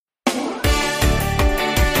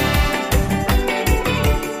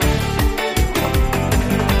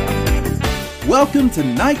Welcome to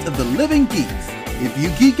Night of the Living Geeks. If you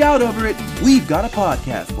geek out over it, we've got a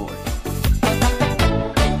podcast for it.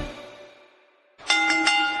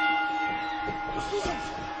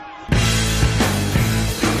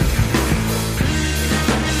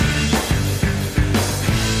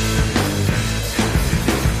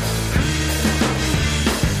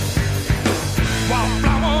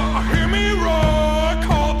 Wildflower, hear me roar,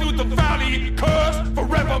 call through the valley, curse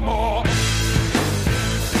forevermore.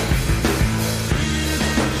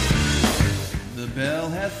 The bell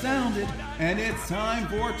has sounded, and it's time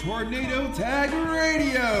for Tornado Tag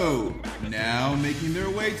Radio. Now making their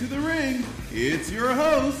way to the ring, it's your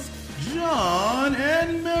hosts, John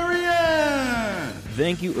and Marianne.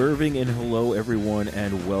 Thank you, Irving, and hello, everyone,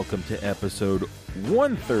 and welcome to episode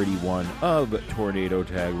 131 of Tornado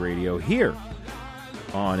Tag Radio here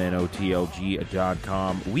on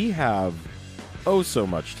NOTLG.com. We have so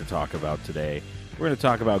much to talk about today. We're going to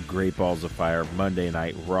talk about Great Balls of Fire, Monday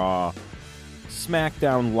Night Raw,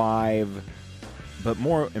 SmackDown Live, but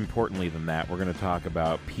more importantly than that, we're going to talk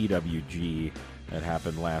about PWG that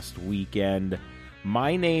happened last weekend.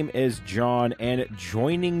 My name is John, and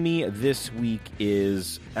joining me this week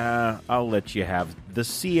is, I'll let you have the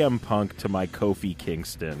CM Punk to my Kofi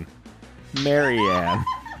Kingston, Marianne.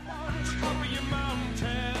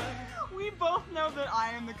 We both know that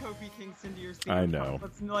I am the Kofi Kingston to your CM I know.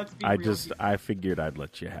 Punk. Let's be real here. I figured I'd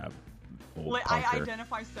let you have old I Punker.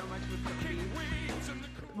 identify so much with Kofi.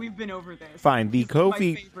 We've been over this. Fine, the This is my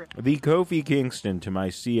Kofi favorite. Kingston to my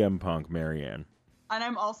CM Punk, Marianne. And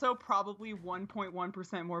I'm also probably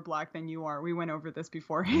 1.1% more black than you are. We went over this We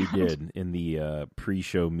beforehand. did in the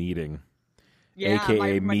pre-show meeting. Yeah,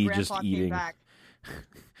 AKA my me grandpa just came eating. back,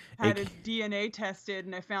 had AK his DNA tested,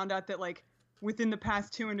 and I found out that, like, within the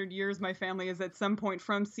past 200 years, my family is at some point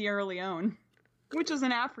from Sierra Leone, which is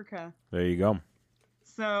in Africa. There you go.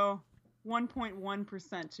 So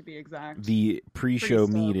 1.1% to be exact. The pre-show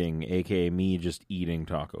stoked. meeting, aka me just eating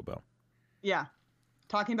Taco Bell. Yeah.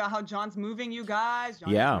 Talking about how John's moving, you guys.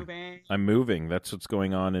 John's Yeah. moving. I'm moving. That's what's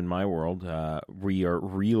going on in my world. We are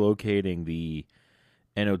relocating the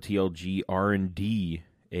NOTLG R&D,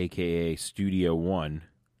 aka Studio One,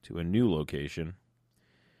 to a new location.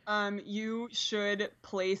 You should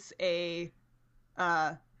place a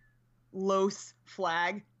Los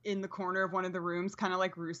flag in the corner of one of the rooms, kind of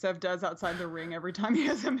like Rusev does outside the ring every time he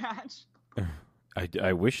has a match.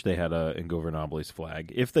 I wish they had a Ingovernables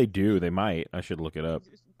flag. If they do, they might. I should look it up.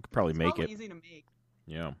 Could probably It's make probably it. easy to make.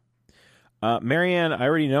 Yeah. Marianne, I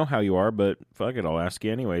already know how you are, but fuck it, I'll ask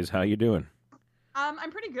you anyways. How you doing?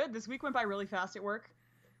 I'm pretty good. This week went by really fast at work.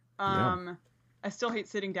 Yeah. I still hate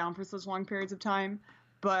sitting down for such long periods of time,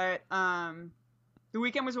 but the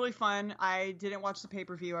weekend was really fun. I didn't watch the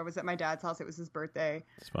pay-per-view. I was at my dad's house. It was his birthday.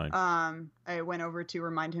 It's fine. I went over to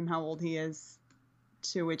remind him how old he is,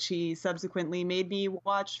 to which he subsequently made me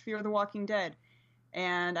watch Fear the Walking Dead.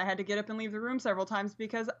 And I had to get up and leave the room several times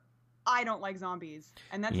because I don't like zombies.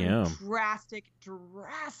 And that's Yeah. a drastic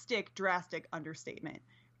understatement.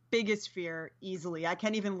 Biggest fear, easily. I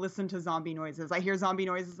can't even listen to zombie noises. I hear zombie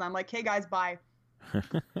noises and I'm like, hey guys, bye.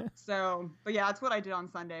 So, but yeah, that's what I did on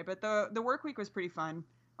Sunday. But the work week was pretty fun,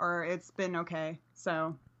 or it's been okay.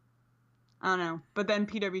 So, I don't know. But then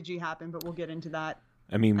PWG happened, but we'll get into that.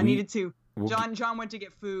 I mean, I needed to. we'll John went to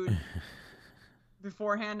get food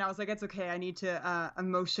beforehand. I was like, it's okay. I need to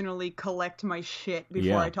emotionally collect my shit before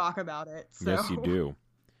Yeah. I talk about it. So. Yes, you do.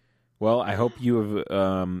 Well, I hope you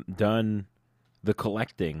have done the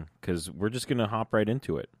collecting, because we're just going to hop right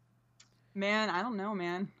into it. Man, I don't know,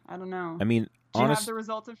 man. I don't know. I mean, do you have honestly, the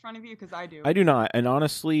results in front of you? Because I do. I do not. And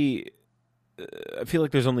honestly, I feel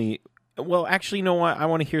like there's only... Well, actually, you know what? I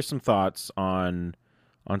want to hear some thoughts on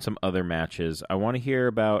some other matches. I want to hear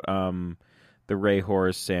about the Ray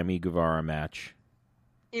Horus Sammy Guevara match.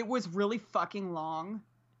 It was really fucking long,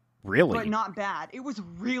 Really? but not bad. It was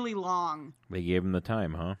really long. They gave him the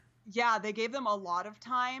time, huh? Yeah, they gave them a lot of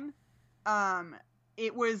time.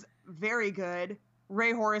 It was very good.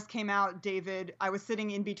 Ray Horus came out, David. I was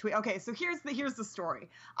sitting in between. Okay, so here's the story.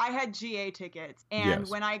 I had GA tickets, and Yes.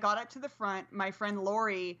 when I got up to the front, my friend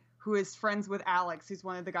Lori, who is friends with Alex, who's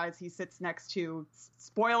one of the guys he sits next to,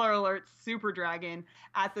 spoiler alert, Super Dragon,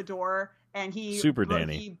 at the door, and Super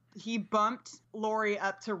Danny. he bumped Lori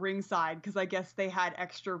up to ringside because I guess they had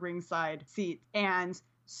extra ringside seats, and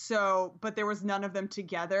so, but there was none of them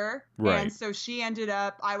together. Right. And so she ended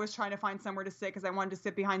up, I was trying to find somewhere to sit because I wanted to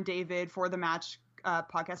sit behind David for the match,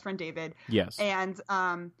 podcast friend David. Yes. And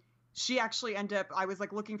she actually ended up, I was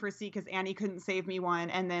like looking for a seat because Annie couldn't save me one.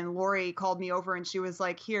 And then Lori called me over and she was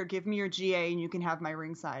like, here, give me your GA and you can have my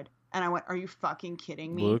ringside. And I went, are you fucking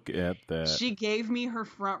kidding me? Look at that. She gave me her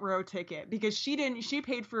front row ticket because she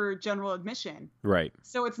paid for general admission. Right.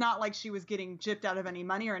 So it's not like she was getting gypped out of any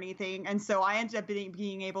money or anything. And so I ended up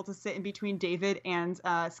being able to sit in between David and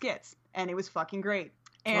Skitz. And it was fucking great.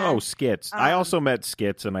 And, Skitz. I also met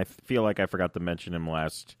Skitz, and I feel like I forgot to mention him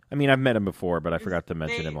last. I mean, I've met him before, but I forgot to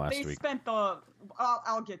mention him last week.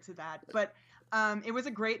 I'll get to that. But it was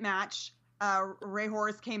a great match. Ray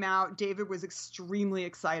Horus came out. David was extremely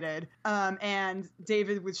excited. And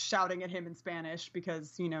David was shouting at him in Spanish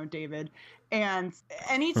because, David. And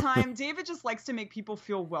anytime, David just likes to make people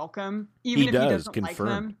feel welcome, even if he doesn't like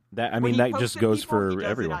them. That just goes for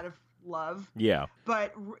everyone. Out of love. Yeah.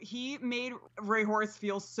 But he made Ray Horus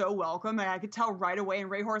feel so welcome. And I could tell right away. And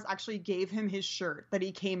Ray Horus actually gave him his shirt that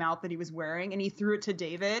he came out that he was wearing. And he threw it to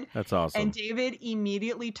David. That's awesome. And David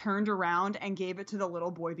immediately turned around and gave it to the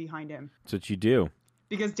little boy behind him. That's what you do.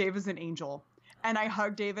 Because David's an angel. And I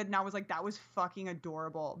hugged David and I was like, that was fucking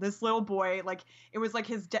adorable. This little boy, like, it was like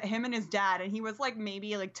him and his dad. And he was like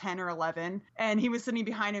maybe like 10 or 11. And he was sitting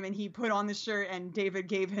behind him and he put on the shirt and David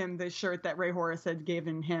gave him the shirt that Ray Horus had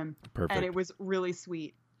given him. Perfect. And it was really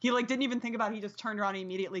sweet. He like didn't even think about it. He just turned around and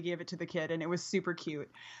immediately gave it to the kid. And it was super cute.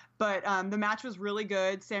 But the match was really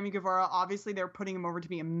good. Sammy Guevara, obviously they're putting him over to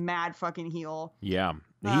be a mad fucking heel. Yeah.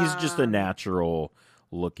 He's just a natural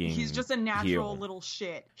looking. He's just a natural heel. Little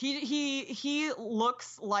shit. He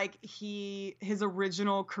looks like his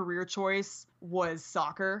original career choice was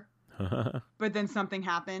soccer. But then something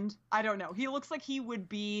happened. I don't know. He looks like he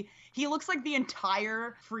looks like the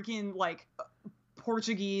entire freaking like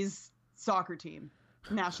Portuguese soccer team.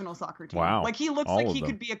 National soccer team. Wow. Like he looks like he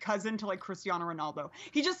could be a cousin to like Cristiano Ronaldo.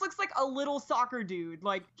 He just looks like a little soccer dude.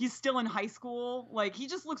 Like he's still in high school. Like he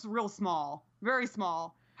just looks real small. Very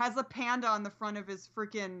small. Has a panda on the front of his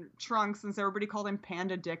freaking trunk since everybody called him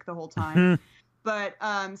Panda Dick the whole time. But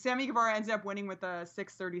Sammy Guevara ends up winning with a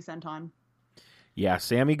 630 senton. Yeah,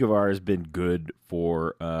 Sammy Guevara has been good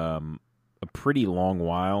for a pretty long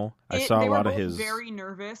while. I saw a lot of his. Very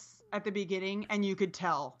nervous at the beginning, and you could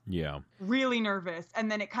tell. Yeah. Really nervous, and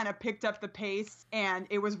then it kind of picked up the pace, and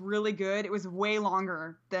it was really good. It was way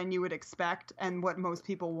longer than you would expect, and what most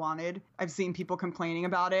people wanted. I've seen people complaining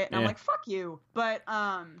about it, and I'm like, "Fuck you!" But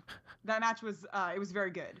that match was it was very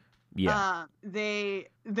good. Yeah. They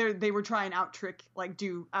were trying out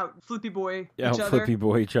Flippy Boy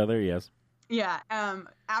each other. Yes. Yeah.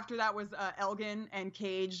 After that was Elgin and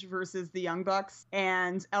Cage versus the Young Bucks,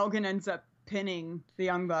 and Elgin ends up pinning the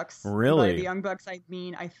Young Bucks. Really? By the Young Bucks, I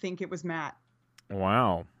think it was Matt.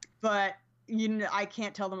 Wow. But I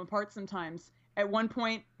can't tell them apart sometimes. At one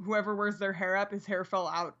point, whoever wears their hair up, his hair fell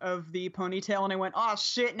out of the ponytail, and I went, "Oh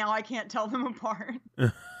shit! Now I can't tell them apart."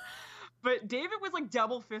 But David was like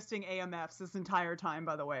double fisting AMFs this entire time,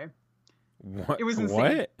 by the way. What? It was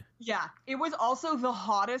insane. What? Yeah. It was also the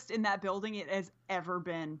hottest in that building it has ever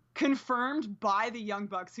been. Confirmed by the Young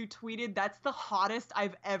Bucks, who tweeted, "That's the hottest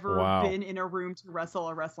I've ever been in a room to wrestle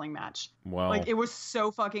a wrestling match." Wow. Like, it was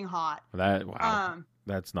so fucking hot.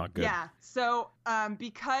 That's not good. Yeah. So,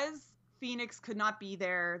 because Phoenix could not be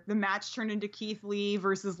there, the match turned into Keith Lee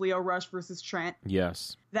versus Lio Rush versus Trent.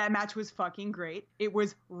 Yes. That match was fucking great. It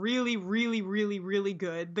was really, really, really, really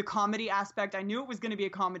good. The comedy aspect, I knew it was going to be a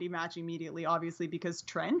comedy match immediately, obviously, because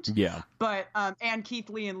Trent. Yeah. But, and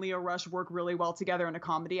Keith Lee and Lio Rush work really well together in a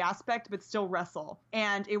comedy aspect, but still wrestle.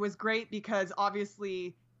 And it was great because,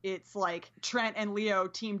 obviously, it's like Trent and Leo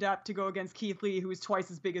teamed up to go against Keith Lee, who is twice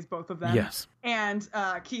as big as both of them. Yes. And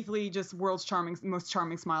Keith Lee, just most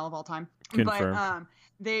charming smile of all time. Confirmed.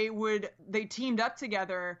 But they teamed up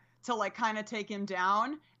together to like kind of take him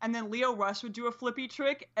down, and then Lio Rush would do a flippy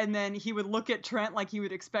trick, and then he would look at Trent like he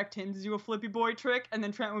would expect him to do a flippy boy trick, and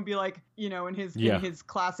then Trent would be like, in his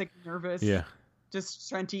classic nervous,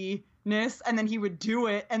 just Trenty-ness, and then he would do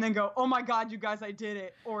it and then go, "Oh my god, you guys, I did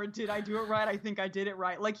it," or "Did I do it right? I think I did it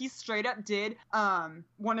right." Like he straight up did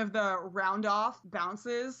one of the round off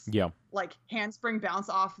bounces, like handspring bounce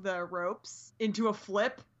off the ropes into a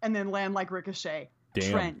flip and then land like Ricochet.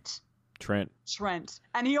 Damn. Trent.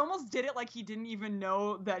 And he almost did it like he didn't even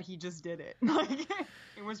know that he just did it. Like,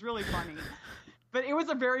 it was really funny. But it was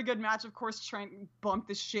a very good match. Of course, Trent bumped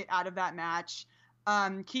the shit out of that match.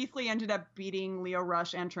 Keith Lee ended up beating Lio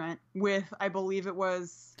Rush and Trent with, I believe it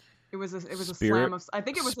was a slam of, I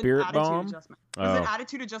think it was an attitude bomb? adjustment. It was an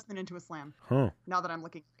attitude adjustment into a slam. Huh. Now that I'm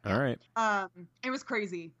looking. All right. It was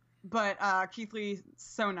crazy. But Keith Lee,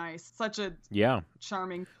 so nice. Such a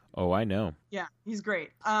charming. Oh, I know. Yeah, he's great.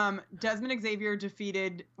 Desmond Xavier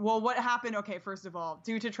defeated... Well, what happened? Okay, first of all,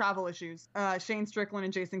 due to travel issues, Shane Strickland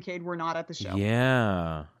and Jason Cade were not at the show.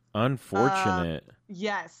 Yeah. Unfortunate.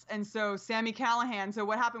 Yes. And so Sami Callihan, so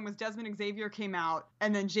what happened was Desmond Xavier came out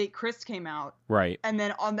and then Jake Crist came out. Right. And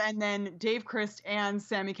then Dave Crist and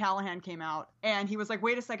Sami Callihan came out. And he was like,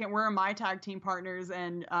 wait a second, where are my tag team partners?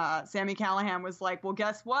 And Sami Callihan was like, well,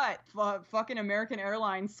 guess what? Fucking American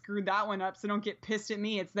Airlines screwed that one up, so don't get pissed at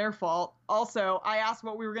me. It's their fault. Also, I asked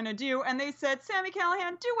what we were going to do, and they said, Sami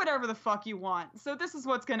Callihan, do whatever the fuck you want. So this is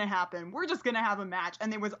what's going to happen. We're just going to have a match.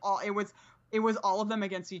 And it was all of them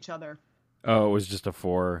against each other. Oh, it was just a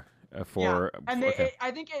four. Yeah. And okay. I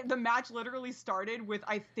think the match literally started with,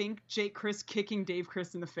 I think, Jake Crist kicking Dave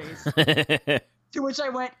Crist in the face. To which I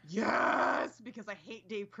went, yes, because I hate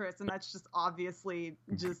Dave Crist, and that's just obviously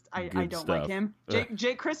just I don't like him.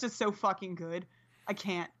 Jake Crist is so fucking good. I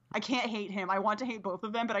can't hate him. I want to hate both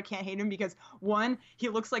of them, but I can't hate him because, one, he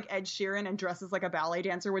looks like Ed Sheeran and dresses like a ballet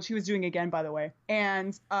dancer, which he was doing again, by the way.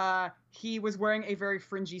 And he was wearing a very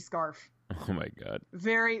fringy scarf. Oh my God.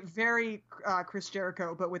 Very, very Chris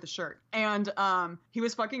Jericho, but with a shirt. And he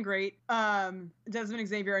was fucking great. Desmond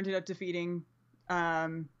Xavier ended up defeating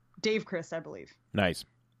Dave Crist, I believe. Nice.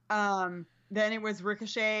 Then it was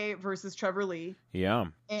Ricochet versus Trevor Lee. Yeah.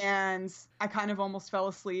 And I kind of almost fell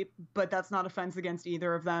asleep, but that's not offense against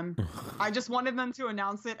either of them. I just wanted them to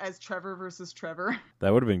announce it as Trevor versus Trevor.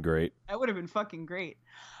 That would have been great. That would have been fucking great.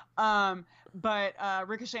 But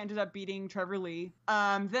Ricochet ended up beating Trevor Lee.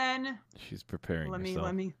 Then she's preparing let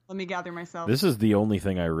herself. me gather myself. This is the only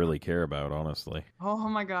thing I really care about, honestly. Oh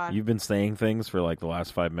my God. You've been saying things for like the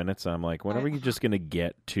last 5 minutes, and I'm like, when are we just gonna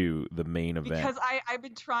get to the main event? Because I've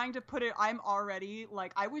been trying to put it. I'm already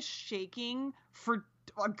like, I was shaking for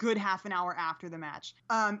a good half an hour after the match.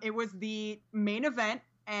 It was the main event.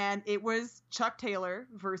 And it was Chuck Taylor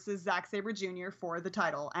versus Zack Sabre Jr. for the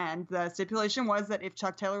title. And the stipulation was that if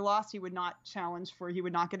Chuck Taylor lost, he would not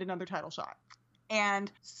get another title shot.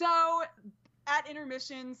 And so at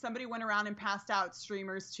intermission, somebody went around and passed out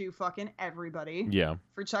streamers to fucking everybody. Yeah.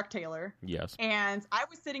 For Chuck Taylor. Yes. And I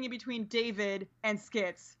was sitting in between David and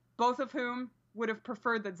Skitz, both of whom would have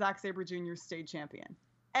preferred that Zack Sabre Jr. stayed champion.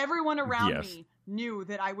 Everyone around me knew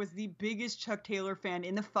that I was the biggest Chuck Taylor fan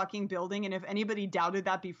in the fucking building, and if anybody doubted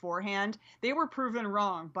that beforehand, they were proven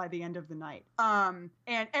wrong by the end of the night.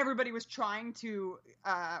 And everybody was trying to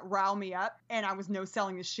rile me up, and I was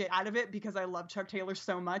no-selling the shit out of it because I love Chuck Taylor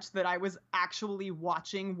so much that I was actually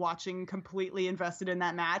watching, completely invested in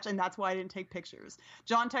that match, and that's why I didn't take pictures.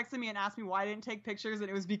 John texted me and asked me why I didn't take pictures, and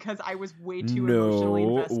it was because I was way too emotionally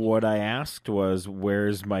invested. No, what I asked was,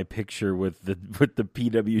 where's my picture with the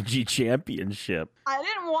PWG Championship? I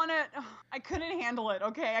didn't want to. I couldn't handle it.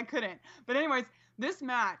 Okay, I couldn't. But anyways, this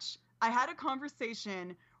match, I had a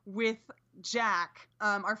conversation with Jack,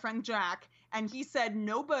 our friend Jack, and he said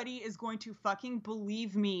nobody is going to fucking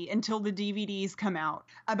believe me until the DVDs come out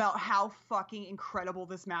about how fucking incredible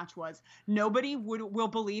this match was. Nobody will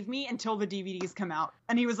believe me until the DVDs come out.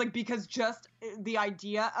 And he was like, because just the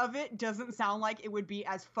idea of it doesn't sound like it would be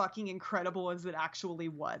as fucking incredible as it actually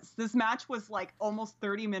was. This match was like almost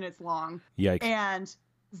 30 minutes long. Yikes. And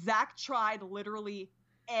Zach tried literally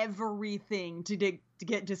everything to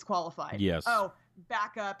get disqualified. Yes. Oh,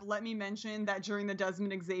 back up. Let me mention that during the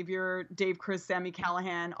Desmond Xavier, Dave Crist, Sami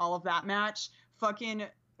Callihan, all of that match, fucking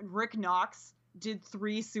Rick Knox did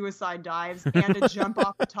 3 suicide dives and a jump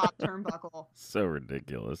off the top turnbuckle. So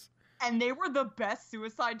ridiculous. And they were the best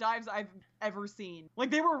suicide dives I've ever seen.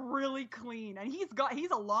 Like, they were really clean. And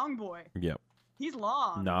he's a long boy. Yep. He's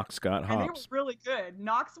long. Knox got hops. And they were really good.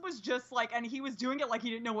 Knox was just like, and he was doing it like he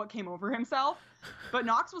didn't know what came over himself. But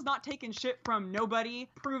Knox was not taking shit from nobody.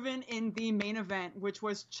 Proven in the main event, which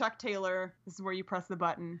was Chuck Taylor. This is where you press the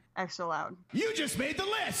button extra loud. You just made the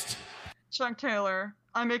list! Chuck Taylor.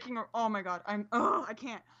 Oh my God. I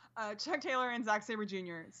can't. Chuck Taylor and Zack Sabre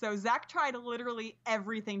Jr. So Zack tried literally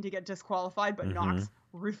everything to get disqualified, but Knox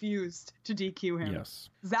refused to DQ him. Yes.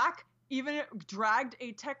 Zack even dragged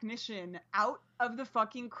a technician out of the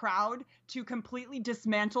fucking crowd to completely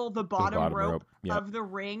dismantle the bottom rope of the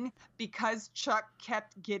ring because Chuck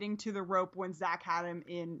kept getting to the rope when Zack had him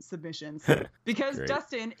in submissions. Because Great.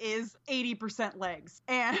 Dustin is 80% legs,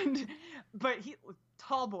 but he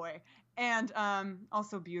tall boy and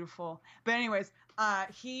also beautiful. But anyways,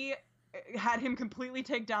 he had him completely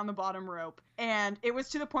take down the bottom rope, and it was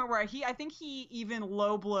to the point where I think he even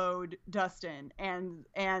low blowed Dustin, and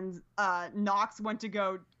Knox went to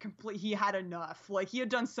go he had enough. Like, he had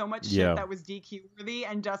done so much shit that was DQ worthy,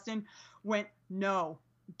 and Dustin went, no,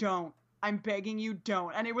 don't I'm begging you,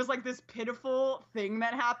 don't. And it was like this pitiful thing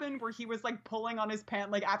that happened where he was like pulling on his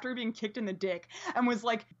pant, like after being kicked in the dick, and was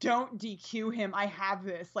like, don't DQ him. I have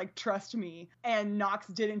this. Like, trust me. And Knox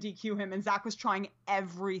didn't DQ him. And Zach was trying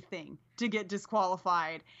everything to get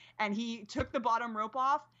disqualified. And he took the bottom rope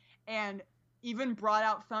off and even brought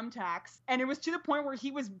out thumbtacks. And it was to the point where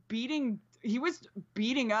he was beating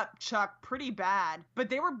up Chuck pretty bad,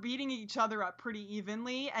 but they were beating each other up pretty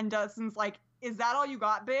evenly. And Dustin's like, is that all you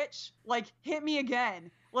got, bitch? Like, hit me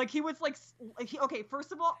again. Like, he was like, okay,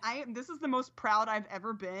 first of all, this is the most proud I've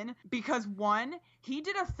ever been because, one, he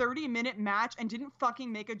did a 30-minute match and didn't fucking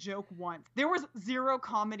make a joke once. There was zero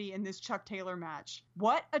comedy in this Chuck Taylor match.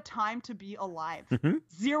 What a time to be alive.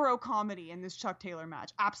 Zero comedy in this Chuck Taylor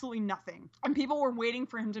match. Absolutely nothing. And people were waiting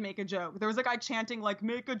for him to make a joke. There was a guy chanting, like,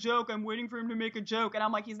 make a joke. I'm waiting for him to make a joke. And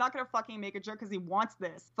I'm like, he's not going to fucking make a joke because he wants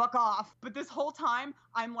this. Fuck off. But this whole time,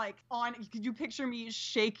 I'm like, could you picture me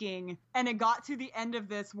shaking? And it got to the end of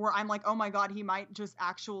this where I'm like, oh my God, he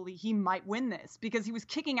might win this because he was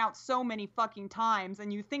kicking out so many fucking times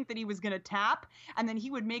and you think that he was going to tap and then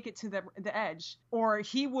he would make it to the edge or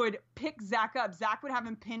he would pick Zach up. Zach would have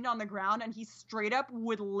him pinned on the ground and he straight up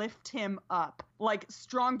would lift him up. Like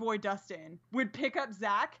Strong Boy Dustin would pick up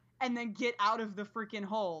Zach and then get out of the freaking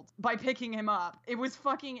hold by picking him up. It was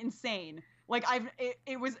fucking insane. Like,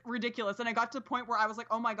 it was ridiculous. And I got to the point where I was like,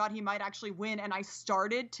 oh my God, he might actually win. And I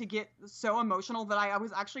started to get so emotional that I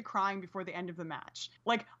was actually crying before the end of the match.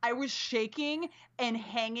 Like, I was shaking and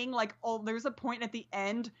hanging. Like, there's a point at the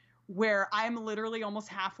end where I'm literally almost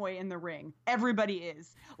halfway in the ring. Everybody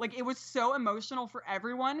is. Like, it was so emotional for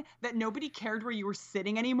everyone that nobody cared where you were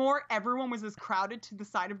sitting anymore. Everyone was as crowded to the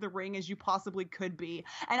side of the ring as you possibly could be.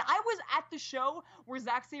 And I was at the show where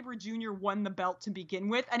Zack Sabre Jr. won the belt to begin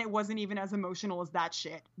with, and it wasn't even as emotional as that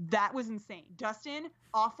shit. That was insane. Dustin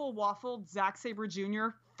awful waffled Zack Sabre Jr.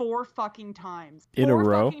 4 fucking times. In a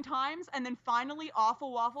row? 4 fucking times, and then finally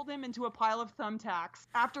awful waffled him into a pile of thumbtacks.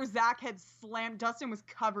 After Zach had slammed, Dustin was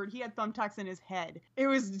covered. He had thumbtacks in his head. It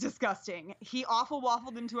was disgusting. He awful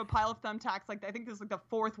waffled into a pile of thumbtacks. Like, I think this was like the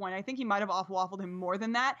 4th one. I think he might have awful waffled him more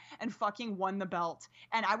than that and fucking won the belt.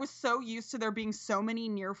 And I was so used to there being so many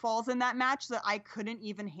near falls in that match that I couldn't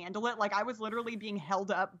even handle it. Like, I was literally being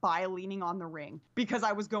held up by leaning on the ring because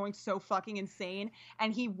I was going so fucking insane.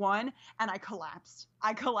 And he won, and I collapsed.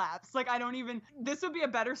 Like, this would be a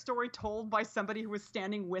better story told by somebody who was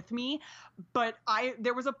standing with me. But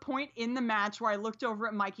there was a point in the match where I looked over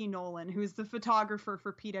at Mikey Nolan, who's the photographer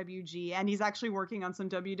for PWG, and he's actually working on some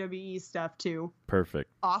WWE stuff too. Perfect.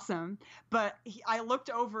 Awesome. But I looked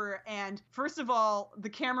over, and first of all, the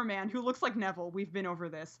cameraman, who looks like Neville, we've been over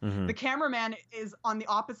this. Mm-hmm. The cameraman is on the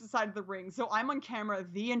opposite side of the ring. So I'm on camera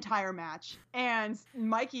the entire match. And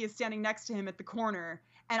Mikey is standing next to him at the corner.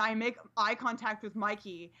 And I make eye contact with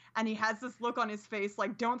Mikey, and he has this look on his face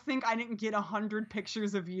like, don't think I didn't get 100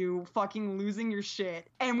 pictures of you fucking losing your shit.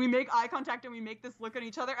 And we make eye contact, and we make this look at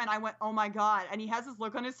each other, and I went, oh my God. And he has this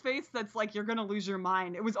look on his face that's like, you're gonna lose your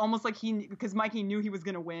mind. It was almost like because Mikey knew he was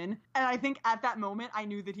gonna win. And I think at that moment, I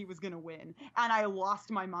knew that he was gonna win. And I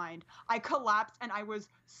lost my mind. I collapsed, and I was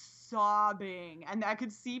sobbing, and I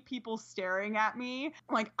could see people staring at me.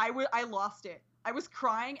 Like, I lost it. I was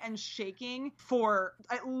crying and shaking for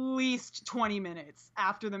at least 20 minutes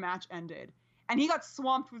after the match ended. And he got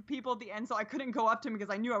swamped with people at the end, so I couldn't go up to him because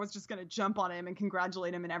I knew I was just going to jump on him and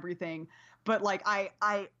congratulate him and everything. But, like,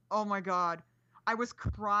 oh my God. I was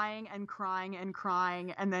crying and crying and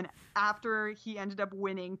crying, and then after he ended up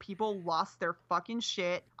winning, people lost their fucking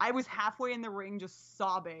shit. I was halfway in the ring just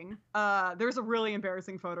sobbing. There's a really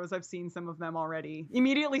embarrassing photos. I've seen some of them already.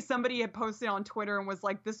 Immediately, somebody had posted on Twitter and was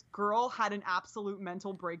like, this girl had an absolute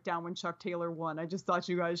mental breakdown when Chuck Taylor won. I just thought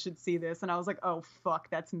you guys should see this. And I was like, oh, fuck,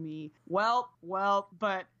 that's me. Well,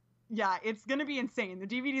 but... yeah, it's going to be insane. The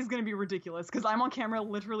DVD is going to be ridiculous because I'm on camera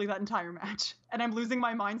literally that entire match and I'm losing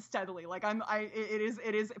my mind steadily. Like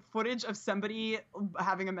it is footage of somebody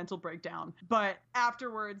having a mental breakdown. But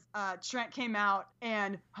afterwards, Trent came out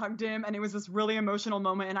and hugged him, and it was this really emotional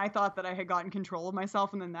moment, and I thought that I had gotten control of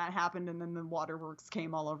myself, and then that happened, and then the waterworks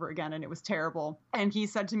came all over again, and it was terrible. And he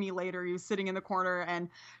said to me later, he was sitting in the corner, and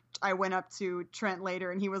I went up to Trent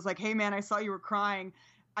later, and he was like, hey man, I saw you were crying.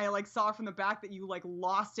 I like saw from the back that you like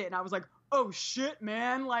lost it, and I was like, oh shit,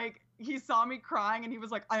 man. Like, he saw me crying and he was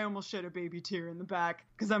like, I almost shed a baby tear in the back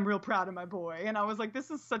because I'm real proud of my boy. And I was like, this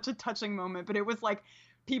is such a touching moment. But it was like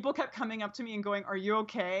people kept coming up to me and going, "Are you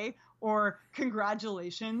okay?" or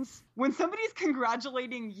 "Congratulations." When somebody's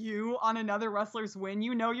congratulating you on another wrestler's win,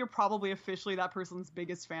 you know you're probably officially that person's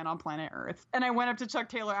biggest fan on planet Earth. And I went up to Chuck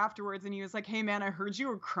Taylor afterwards and he was like, "Hey man, I heard you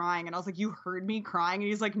were crying." And I was like, "You heard me crying?" And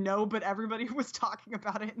he's like, "No, but everybody was talking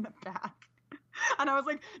about it in the back." And I was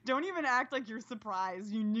like, "Don't even act like you're surprised.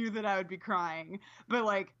 You knew that I would be crying." But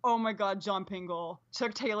like, oh my God, John Pingle.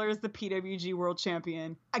 Chuck Taylor is the PWG world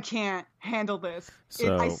champion. I can't handle this.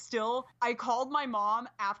 I called my mom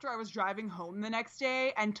after I was driving home the next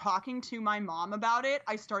day, and talking to my mom about it,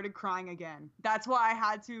 I started crying again. That's why I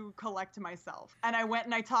had to collect myself. And I went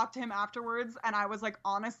and I talked to him afterwards, and I was like,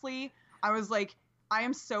 honestly, I was like, I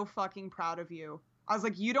am so fucking proud of you. I was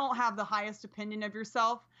like, you don't have the highest opinion of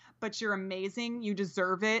yourself, but you're amazing. You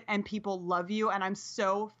deserve it. And people love you. And I'm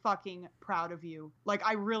so fucking proud of you. Like,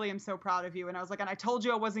 I really am so proud of you. And I was like, and I told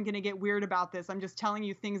you I wasn't going to get weird about this. I'm just telling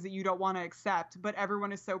you things that you don't want to accept. But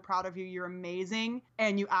everyone is so proud of you. You're amazing.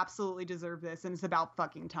 And you absolutely deserve this. And it's about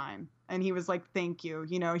fucking time. And he was like, thank you.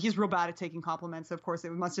 You know, he's real bad at taking compliments. So of course,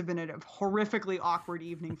 it must have been a horrifically awkward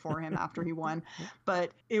evening for him after he won.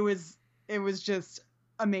 But it was just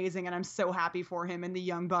amazing, and I'm so happy for him. And the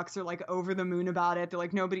Young Bucks are like over the moon about it. They're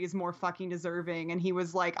like, nobody is more fucking deserving. And he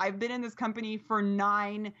was like, I've been in this company for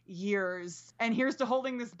 9 years, and here's to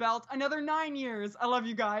holding this belt another 9 years. I love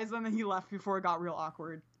you guys. And then he left before it got real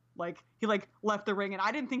awkward. Like, he like left the ring, and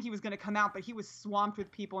I didn't think he was going to come out, but he was swamped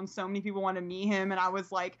with people, and so many people wanted to meet him. And I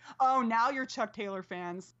was like, oh, now you're Chuck Taylor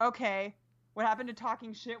fans. Okay. What happened to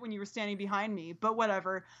talking shit when you were standing behind me? But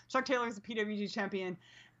whatever. Chuck Taylor is a PWG champion.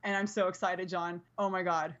 And I'm so excited, John. Oh my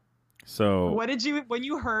God. So when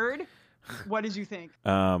you heard, what did you think?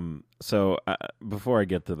 So before I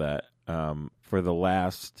get to that, for the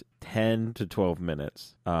last 10 to 12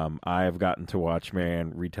 minutes, I have gotten to watch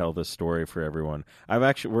Marianne retell this story for everyone.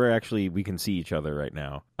 We can see each other right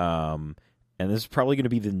now. And this is probably going to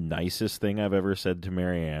be the nicest thing I've ever said to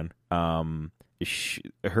Marianne.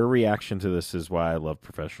 Her reaction to this is why I love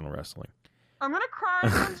professional wrestling. I'm going to cry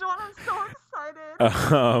again, John. I'm so excited.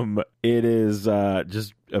 It is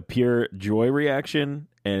just a pure joy reaction,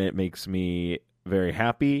 and it makes me very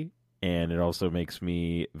happy, and it also makes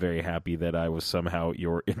me very happy that I was somehow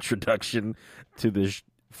your introduction to this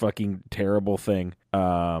fucking terrible thing.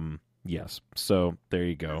 Yes, so there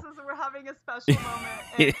you go. We're having a special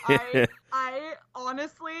moment, and I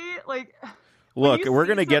honestly, like... Look, we're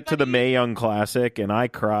going to get to the Mae Young Classic, and I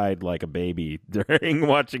cried like a baby during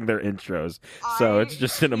watching their intros. So it's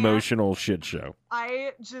just an emotional shit show.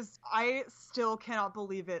 I still cannot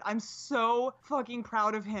believe it. I'm so fucking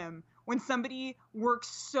proud of him. When somebody works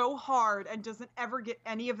so hard and doesn't ever get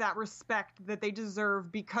any of that respect that they deserve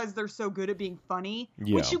because they're so good at being funny,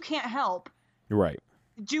 which you can't help. Right.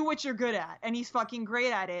 Do what you're good at, and he's fucking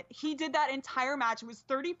great at it. He did that entire match. It was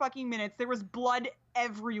 30 fucking minutes. There was blood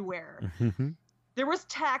everywhere. There was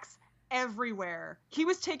tacks everywhere. He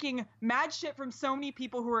was taking mad shit from so many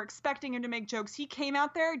people who were expecting him to make jokes. He came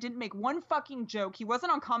out there, didn't make one fucking joke. He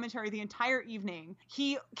wasn't on commentary the entire evening.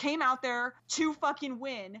 He came out there to fucking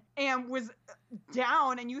win and was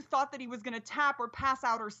down, and you thought that he was going to tap or pass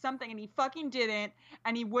out or something, and he fucking didn't,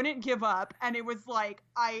 and he wouldn't give up. And it was like,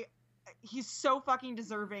 he's so fucking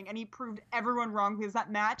deserving, and he proved everyone wrong, because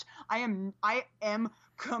that match, I am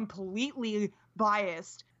completely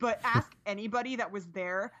biased, but ask anybody that was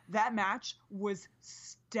there. That match was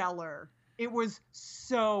stellar. It was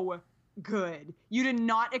so good. You did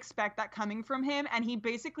not expect that coming from him, and he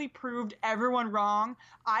basically proved everyone wrong.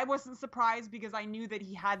 I wasn't surprised because I knew that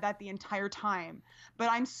he had that the entire time, but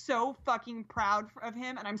I'm so fucking proud of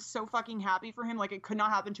him, and I'm so fucking happy for him. Like, it could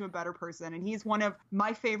not happen to a better person, and he's one of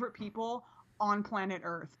my favorite people on planet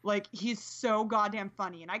Earth. Like, he's so goddamn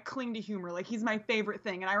funny, and I cling to humor. Like, he's my favorite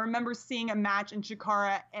thing. And I remember seeing a match in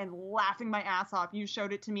Chikara and laughing my ass off. You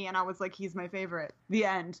showed it to me, and I was like, he's my favorite. The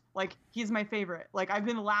end. Like, he's my favorite. Like, I've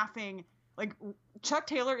been laughing. Like, Chuck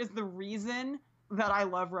Taylor is the reason that I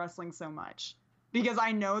love wrestling so much, because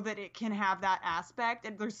I know that it can have that aspect,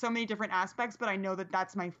 and there's so many different aspects, but I know that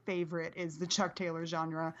that's my favorite, is the Chuck Taylor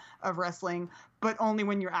genre of wrestling, but only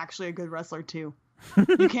when you're actually a good wrestler too.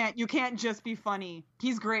 You can't just be funny.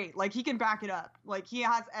 He's great. Like, he can back it up. Like, he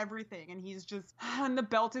has everything, and he's just, and the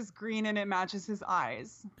belt is green and it matches his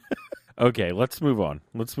eyes. Okay, let's move on.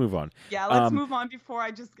 Yeah, let's move on before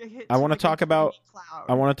I just get hit. I want to talk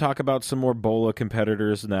about some more BOLA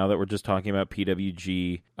competitors now that we're just talking about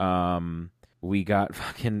PWG. We got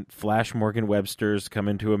fucking Flash Morgan Webster's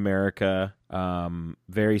coming to America.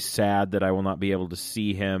 Very sad that I will not be able to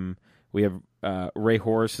see him. We have Ray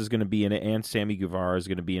Horace is going to be in it, and Sammy Guevara is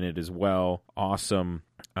going to be in it as well. Awesome.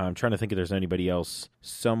 I'm trying to think if there's anybody else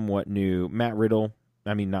somewhat new. Matt Riddle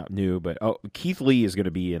I mean, not new, but Keith Lee is going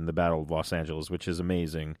to be in the Battle of Los Angeles, which is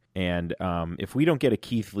amazing. And if we don't get a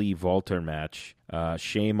Keith Lee Walter match,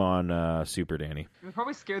 shame on Super Danny. I'm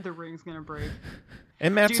probably scared the ring's going to break.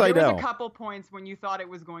 And Matt Dude, Sydal. there was a couple points when you thought it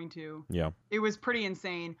was going to. Yeah. It was pretty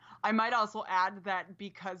insane. I might also add that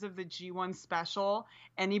because of the G1 special,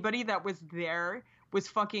 anybody that was there was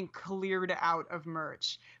fucking cleared out of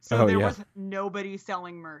merch. So there was nobody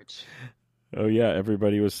selling merch. Oh, yeah.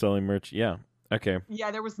 Everybody was selling merch. Yeah. Okay. Yeah,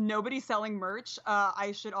 there was nobody selling merch.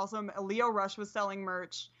 I should also... Leo Rush was selling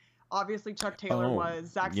merch. Obviously, Chuck Taylor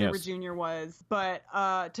was. Zack Sabre Jr. was. But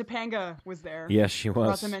Topanga was there. Yes, she was.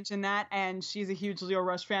 Forgot to mention that. And she's a huge Leo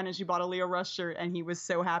Rush fan, and she bought a Leo Rush shirt, and he was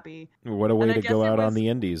so happy. What a way to go out on the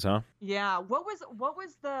indies, huh? Yeah. What was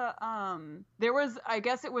the... There was... I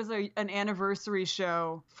guess it was an anniversary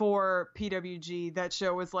show for PWG. That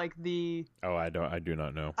show was like the... Oh, I do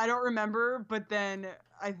not know. I don't remember, but then...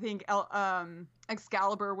 I think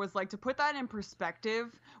Excalibur was like, to put that in perspective,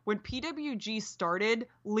 when PWG started,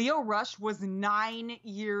 Leo Rush was 9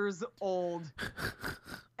 years old.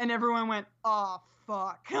 And everyone went, oh,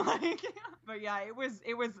 fuck. But yeah, it was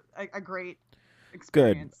a great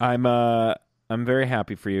experience. Good. I'm very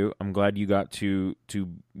happy for you. I'm glad you got to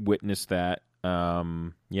witness that.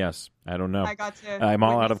 Yes, I don't know. I'm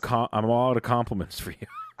all out of compliments for you.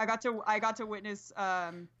 I got to witness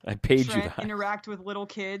I paid Trent you that. interact with little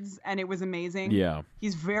kids, and it was amazing. Yeah.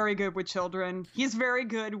 He's very good with children. He's very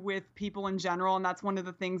good with people in general, and that's one of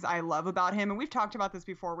the things I love about him. And we've talked about this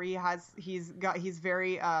before, where he's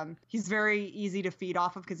very easy to feed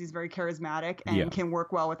off of because he's very charismatic and can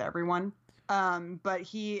work well with everyone. But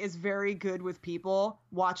he is very good with people.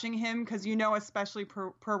 Watching him, because especially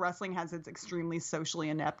pro wrestling has its extremely socially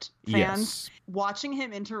inept fans. Yes. Watching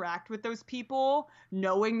him interact with those people,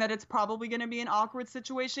 knowing that it's probably going to be an awkward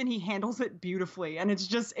situation, he handles it beautifully. And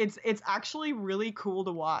it's actually really cool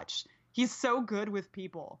to watch. He's so good with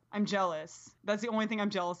people. I'm jealous. That's the only thing I'm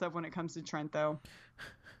jealous of when it comes to Trent, though.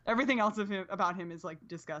 Everything else about him is like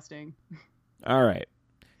disgusting. All right.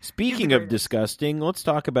 Speaking of disgusting, let's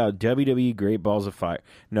talk about WWE Great Balls of Fire.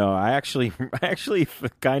 No, I actually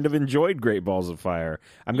kind of enjoyed Great Balls of Fire.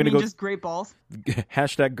 I'm going to go just Great Balls.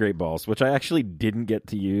 # Great Balls, which I actually didn't get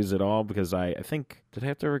to use at all because I think, did I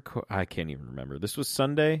have to record? I can't even remember. This was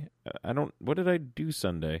Sunday. What did I do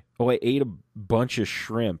Sunday? Oh, I ate a bunch of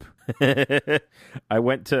shrimp. I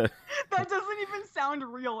went to. That doesn't even sound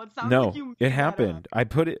real. It sounds no, like you. It happened.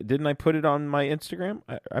 Didn't I put it on my Instagram?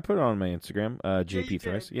 I put it on my Instagram. JP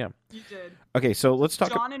Thrice. Yeah. You did. Okay, so let's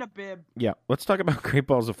talk. John in a bib. Yeah, let's talk about Great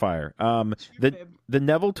Balls of Fire. The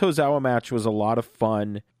Neville Tozawa match was a lot of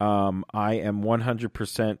fun. I am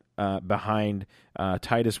 100% behind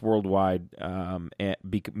Titus Worldwide,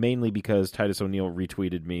 mainly because Titus O'Neil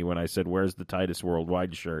retweeted me when I said, "Where's the Titus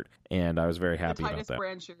Worldwide shirt?" And I was very happy about that. Titus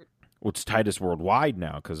brand shirt. Well, it's Titus Worldwide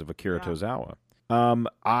now because of Akira Tozawa.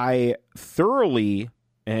 I thoroughly,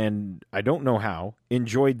 and I don't know how,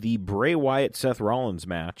 enjoyed the Bray Wyatt-Seth Rollins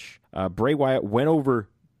match. Bray Wyatt went over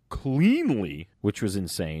cleanly, which was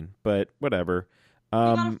insane, but whatever. He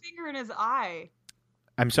got a finger in his eye.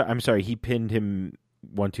 I'm sorry. He pinned him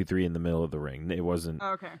 1, 2, 3 in the middle of the ring. It wasn't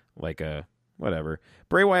like a whatever.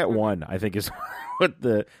 Bray Wyatt won, I think, is what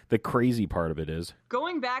the crazy part of it is.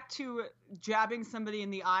 Going back to jabbing somebody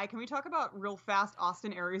in the eye, can we talk about real fast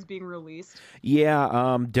Austin Aries being released?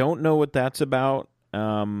 Yeah. Don't know what that's about.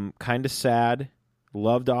 Kind of sad.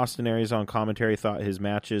 Loved Austin Aries on commentary. Thought his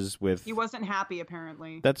matches with... He wasn't happy,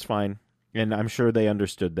 apparently. That's fine. And I'm sure they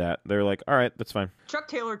understood that. They're like, all right, that's fine. Chuck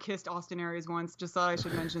Taylor kissed Austin Aries once. Just thought I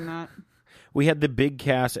should mention that. We had the Big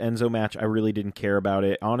Cass Enzo match. I really didn't care about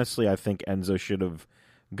it. Honestly, I think Enzo should have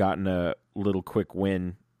gotten a little quick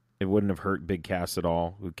win. It wouldn't have hurt Big Cass at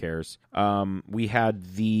all. Who cares? We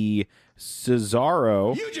had the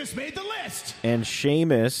Cesaro. You just made the list. And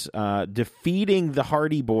Sheamus defeating the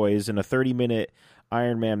Hardy Boys in a 30-minute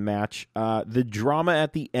Iron Man match. The drama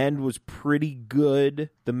at the end was pretty good.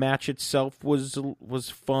 The match itself was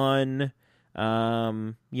fun.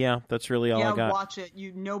 Yeah, that's really all I got. Yeah, watch it.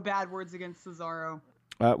 No bad words against Cesaro.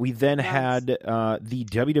 We then had the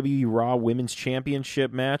WWE Raw Women's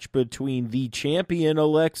Championship match between the champion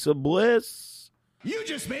Alexa Bliss. You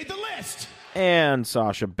just made the list. And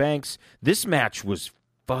Sasha Banks. This match was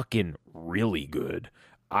fucking really good.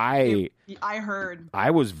 I heard.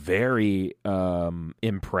 I was very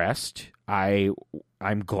impressed. I'm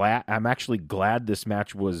actually glad this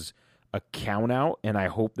match was a count out, and I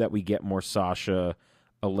hope that we get more Sasha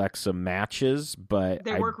Alexa matches, but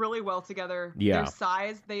they work really well together. Yeah.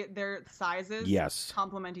 Their sizes yes.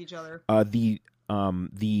 complement each other. The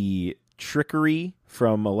trickery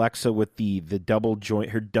from Alexa with her double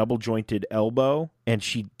jointed elbow, and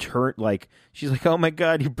she's like, "Oh my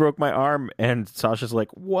God, you broke my arm," and Sasha's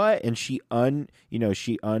like, "What?" And she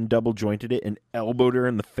undouble jointed it and elbowed her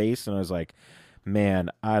in the face, and I was like, man,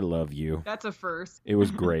 I love you. That's a first. It was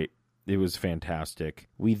great. It was fantastic.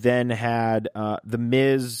 We then had The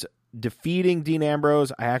Miz defeating Dean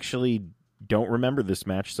Ambrose. I actually don't remember this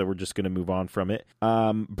match, so we're just going to move on from it.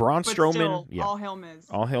 Braun Strowman. Still, all hail Miz.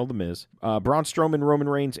 All hail The Miz. Braun Strowman, Roman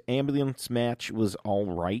Reigns ambulance match was all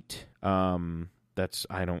right. And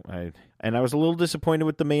I was a little disappointed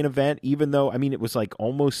with the main event, even though, I mean, it was like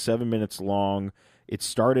almost 7 minutes long. It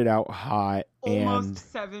started out hot.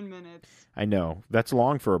 Almost 7 minutes. I know. That's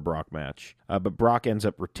long for a Brock match. But Brock ends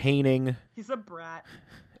up retaining. He's a brat.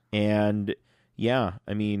 And yeah,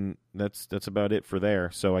 I mean, that's about it for there.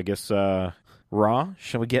 So I guess Raw.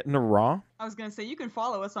 Shall we get into Raw? I was going to say, you can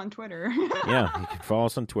follow us on Twitter. Yeah, you can follow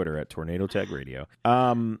us on Twitter at Tornado Tag Radio.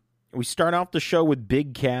 We start off the show with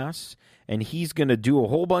Big Cass, and he's going to do a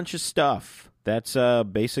whole bunch of stuff. That's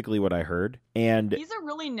basically what I heard. And he's a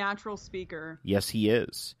really natural speaker. Yes, he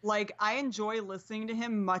is. Like, I enjoy listening to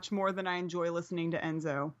him much more than I enjoy listening to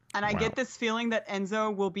Enzo. And I get this feeling that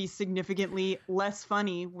Enzo will be significantly less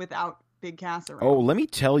funny without Big Cass around. Oh, let me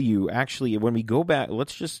tell you, actually, when we go back,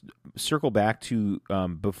 let's just circle back to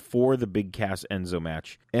before the Big Cass Enzo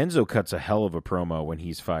match. Enzo cuts a hell of a promo when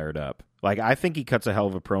he's fired up. Like, I think he cuts a hell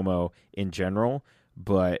of a promo in general,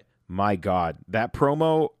 but my God, that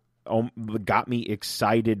promo got me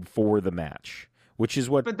excited for the match, which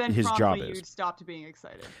is what his job is. You stopped being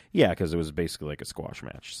excited. Yeah, because it was basically like a squash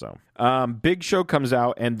match. So Big Show comes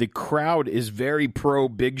out, and the crowd is very pro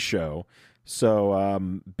Big Show.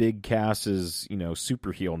 So Big Cass is,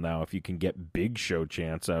 super heel now if you can get Big Show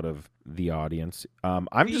chants out of the audience.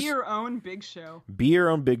 Be your own Big Show. Be your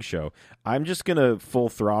own Big Show. I'm just going to full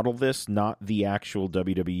throttle this, not the actual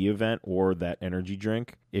WWE event or that energy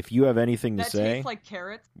drink. If you have anything to say. That tastes like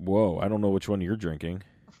carrots. Whoa, I don't know which one you're drinking.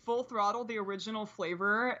 Full Throttle, the original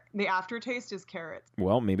flavor, the aftertaste is carrots.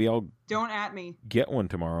 Well, maybe I'll... Don't at me. Get one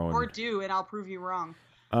tomorrow. Or do, and I'll prove you wrong.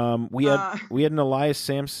 We had an Elias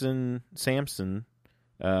Samson Finn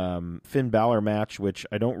Balor match, which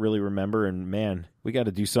I don't really remember, and man, we got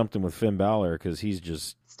to do something with Finn Balor because he's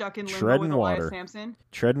just stuck in limbo treading with water. Elias Samson.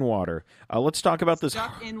 Treading water. Let's talk about this.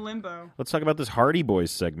 Stuck in limbo. Let's talk about this Hardy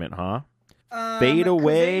Boys segment, huh? Fade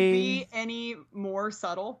away. Could they be any more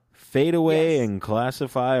subtle? Fade away Yes. and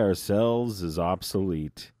classify ourselves as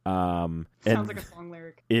obsolete. Sounds like a song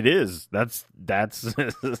lyric. It is. That's.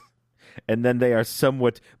 And then they are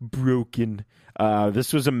somewhat broken.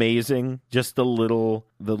 This was amazing. Just the little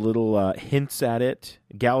hints at it.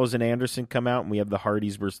 Gallows and Anderson come out, and we have the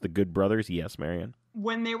Hardys versus the Good Brothers. Yes, Marion.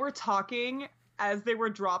 When they were talking, as they were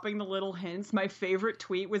dropping the little hints, my favorite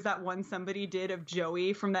tweet was that one somebody did of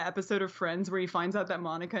Joey from the episode of Friends where he finds out that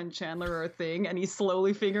Monica and Chandler are a thing, and he's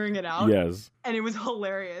slowly figuring it out. Yes. And it was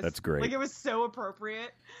hilarious. That's great. Like, it was so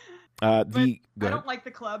appropriate. I don't like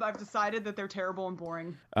the club. I've decided that they're terrible and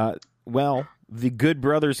boring. Well, the Good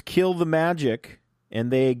Brothers kill the Magic, and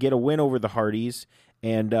they get a win over the Hardys.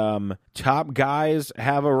 And top guys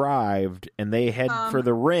have arrived, and they head for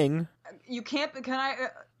the ring. You can't. Can I?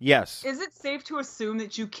 Yes. Is it safe to assume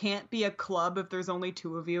that you can't be a club if there's only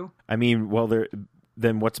two of you? I mean, well,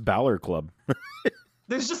 then what's Balor Club?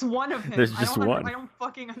 There's just one of him. There's just one. I don't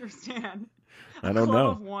fucking understand. I don't know.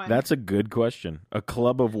 Of one. That's a good question. A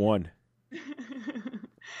club of one.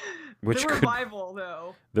 The Revival,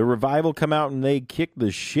 though. The Revival come out and they kick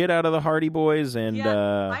the shit out of the Hardy Boys, and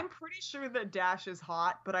I'm pretty sure that Dash is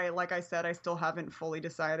hot, but like I said, I still haven't fully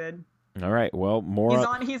decided. All right, well,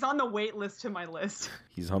 He's on the wait list to my list.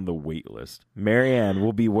 He's on the wait list. Marianne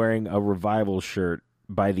will be wearing a Revival shirt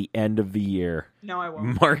by the end of the year. No, I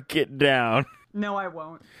won't. Mark it down. No, I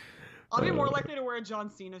won't. I'll be more likely to wear a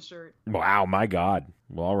John Cena shirt. Wow, my God.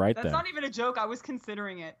 Well, all right, That's then. not even a joke. I was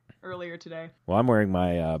considering it earlier today. Well, I'm wearing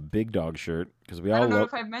my Big Dog shirt because we all. I don't know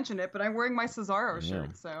if I've mentioned it, but I'm wearing my Cesaro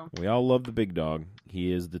shirt. So we all love the Big Dog.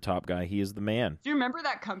 He is the top guy. He is the man. Do you remember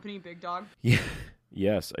that company, Big Dog? Yeah.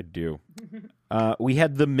 Yes, I do. We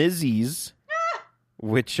had the Mizzies,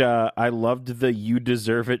 which I loved the "You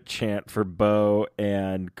Deserve It" chant for Bo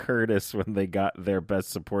and Curtis when they got their Best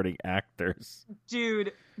Supporting Actors.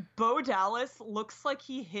 Dude, Bo Dallas looks like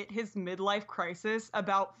he hit his midlife crisis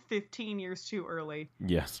about 15 years too early.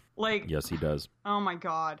 Yes. Yes, he does. Oh my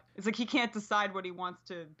God. It's like he can't decide what he wants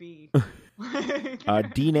to be.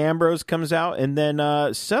 Dean Ambrose comes out, and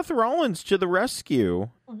then Seth Rollins to the rescue.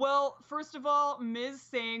 Well, first of all, Miz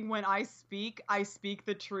saying, when I speak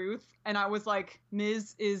the truth. And I was like,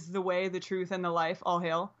 Miz is the way, the truth, and the life. All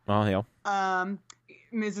hail. All hail.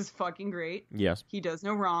 Miz is fucking great. Yes. He does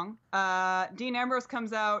no wrong. Dean Ambrose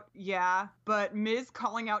comes out, yeah, but Miz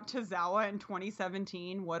calling out Tozawa in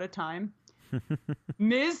 2017, what a time.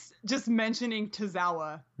 Miz just mentioning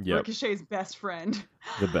Tozawa, Ricochet's best friend.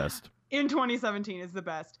 The best. In 2017 is the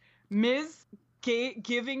best. Miz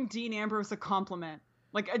giving Dean Ambrose a compliment.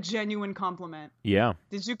 Like a genuine compliment. Yeah.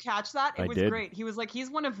 Did you catch that? It was did. great. He was like, he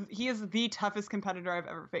is the toughest competitor I've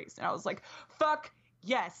ever faced. And I was like, fuck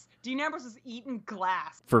yes. Dean Ambrose is eating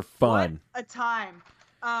glass. For fun. What a time.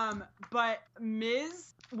 But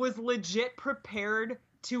Miz was legit prepared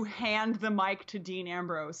to hand the mic to Dean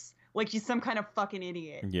Ambrose. Like he's some kind of fucking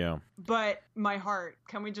idiot. Yeah. But my heart.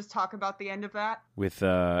 Can we just talk about the end of that? With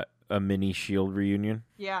a mini Shield reunion?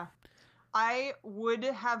 Yeah. I would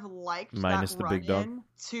have liked minus that the big dog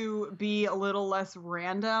to be a little less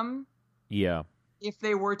random. Yeah. If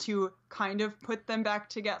they were to kind of put them back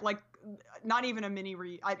together, like not even a mini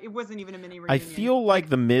it wasn't even a mini reunion. I feel like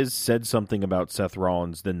the Miz said something about Seth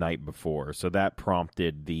Rollins the night before, so that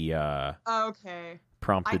prompted the okay.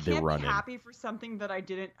 Prompted the run-in. I can't be happy for something that I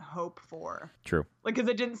didn't hope for. True. Like, because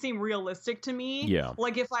it didn't seem realistic to me. Yeah.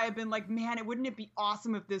 Like, if I had been like, man, wouldn't it be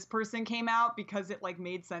awesome if this person came out because it, like,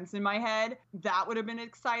 made sense in my head? That would have been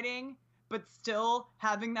exciting. But still,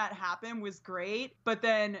 having that happen was great. But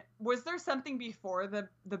then, was there something before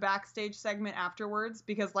the backstage segment afterwards?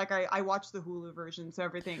 Because, like, I watched the Hulu version, so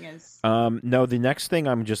everything is... No, the next thing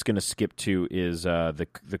I'm just going to skip to is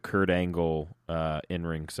the Kurt Angle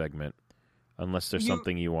in-ring segment. Unless there's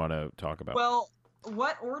something you want to talk about. Well,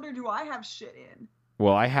 what order do I have shit in?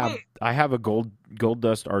 Well, I have a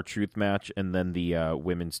Goldust R-Truth match and then the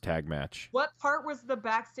women's tag match. What part was the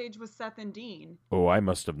backstage with Seth and Dean? Oh, I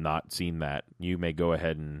must have not seen that. You may go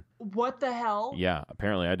ahead and... What the hell? Yeah,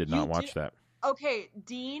 apparently I did not watch that. Okay,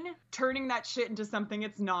 Dean turning that shit into something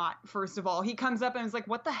it's not, first of all. He comes up and is like,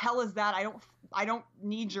 what the hell is that? I don't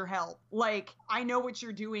need your help. Like, I know what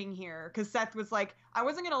you're doing here. Because Seth was like, I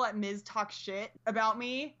wasn't going to let Miz talk shit about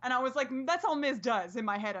me. And I was like, that's all Miz does. In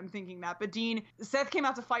my head, I'm thinking that. But Seth came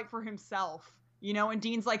out to fight for himself. You know, and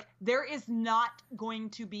Dean's like, there is not going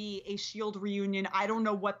to be a Shield reunion. I don't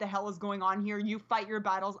know what the hell is going on here. You fight your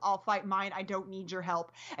battles. I'll fight mine. I don't need your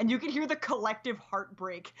help. And you could hear the collective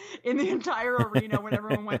heartbreak in the entire arena when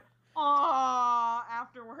everyone went, aww,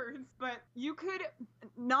 afterwards. But you could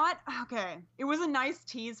not, okay. It was a nice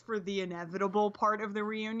tease for the inevitable part of the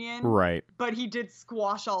reunion. Right. But he did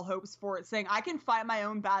squash all hopes for it, saying, I can fight my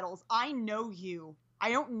own battles. I know you. I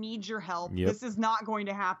don't need your help. Yep. This is not going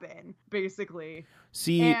to happen, basically.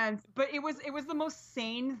 But it was the most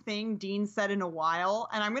sane thing Dean said in a while.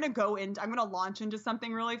 And I'm going to launch into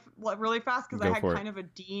something really fast because I had kind of a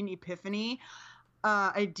Dean epiphany,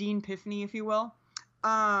 if you will.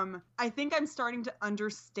 I think I'm starting to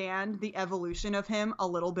understand the evolution of him a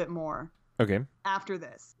little bit more. Okay. After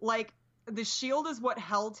this, like the Shield is what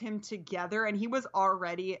held him together, and he was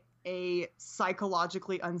already a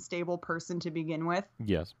psychologically unstable person to begin with.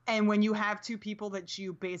 Yes. And when you have two people that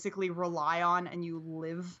you basically rely on and you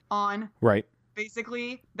live on. Right.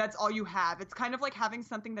 Basically, that's all you have. It's kind of like having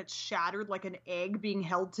something that's shattered, like an egg being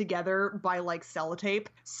held together by like sellotape.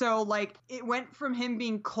 So like it went from him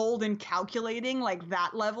being cold and calculating, like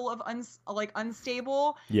that level of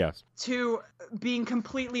unstable, yes, to being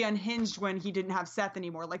completely unhinged when he didn't have Seth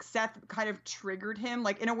anymore. Like Seth kind of triggered him,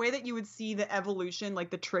 like in a way that you would see the evolution,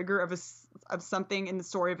 like the trigger of something in the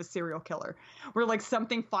story of a serial killer, where like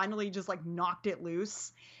something finally just like knocked it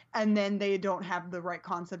loose. And then they don't have the right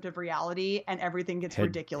concept of reality, and everything gets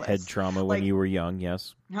ridiculous. Head trauma when you were young,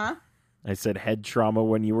 yes. Huh? I said head trauma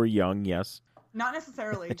when you were young, yes. Not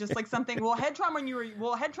necessarily, just like something. Well, head trauma when you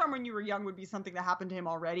were young would be something that happened to him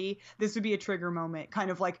already. This would be a trigger moment,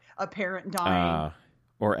 kind of like a parent dying,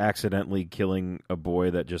 or accidentally killing a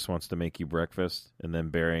boy that just wants to make you breakfast, and then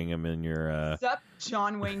burying him in your. Sup,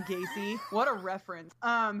 John Wayne Gacy? What a reference.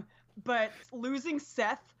 But losing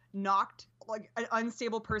Seth knocked like an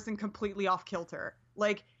unstable person completely off kilter.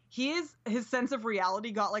 Like his sense of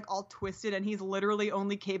reality got like all twisted, and he's literally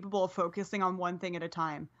only capable of focusing on one thing at a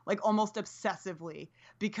time, like almost obsessively,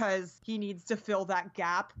 because he needs to fill that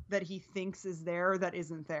gap that he thinks is there that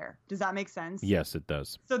isn't there. Does that make sense? Yes, it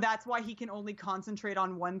does. So that's why he can only concentrate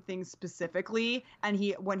on one thing specifically, and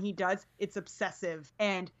when he does, it's obsessive,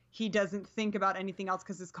 and he doesn't think about anything else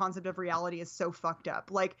because his concept of reality is so fucked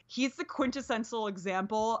up. Like, he's the quintessential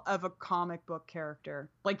example of a comic book character.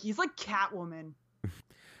 Like, he's like Catwoman.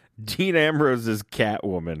 Dean Ambrose is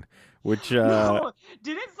Catwoman, which no,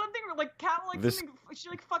 didn't something like Catwoman? Like she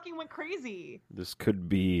like fucking went crazy. This could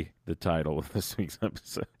be the title of this week's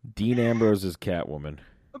episode. Dean Ambrose is Catwoman.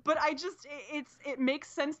 But it makes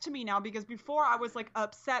sense to me now, because before I was like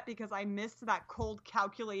upset because I missed that cold,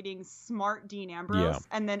 calculating, smart Dean Ambrose. Yeah.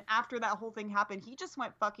 And then after that whole thing happened, he just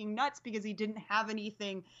went fucking nuts because he didn't have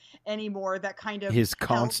anything anymore that kind of his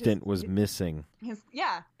constant was missing.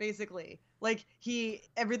 Yeah, basically. Like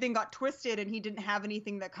everything got twisted and he didn't have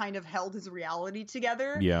anything that kind of held his reality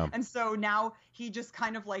together. Yeah. And so now he just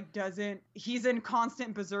kind of like he's in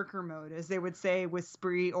constant berserker mode, as they would say with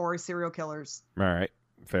spree or serial killers. All right.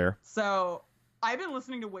 Fair. So I've been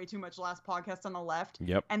listening to way too much Last Podcast on the Left.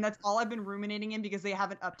 Yep. And that's all I've been ruminating in because they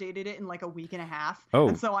haven't updated it in like a week and a half. Oh,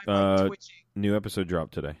 and so I'm like twitching. New episode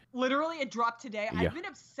dropped today. Literally, it dropped today. Yeah. I've been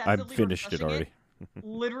obsessively I've finished it already.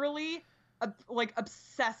 Literally, like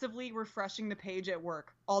obsessively refreshing the page at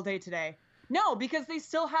work all day today. No, because they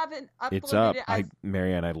still haven't uploaded It's up. it.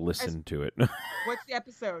 Marianne, I listened to it. What's the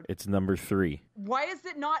episode? It's number 3. Why is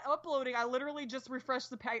it not uploading? I literally just refreshed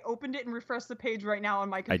the page. I opened it and refreshed the page right now on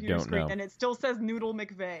my computer screen, and it still says Noodle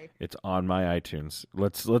McVeigh. It's on my iTunes.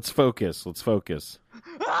 Let's focus. Let's focus.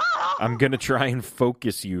 I'm gonna try and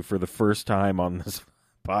focus you for the first time on this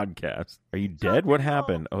podcast. Are you dead? What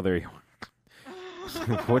happened? Oh, there you are.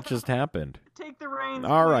 What just happened? Take the reins.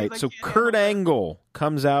 All please. right, I so can't Kurt handle Angle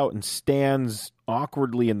comes out and stands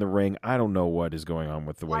awkwardly in the ring. I don't know what is going on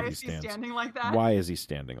with the way Why he is he stands. standing like that? Why is he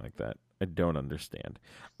standing like that? I don't understand.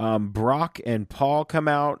 Brock and Paul come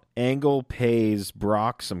out. Angle pays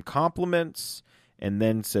Brock some compliments and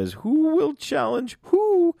then says, Who will challenge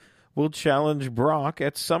Brock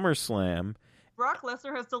at SummerSlam? Brock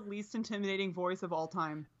Lesnar has the least intimidating voice of all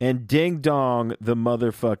time. And Ding Dong, the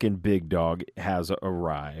motherfucking big dog, has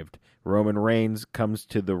arrived. Roman Reigns comes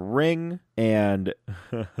to the ring, and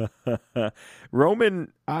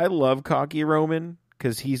Roman, I love cocky Roman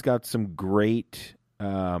because he's got some great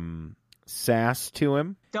sass to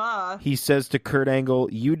him. Duh. He says to Kurt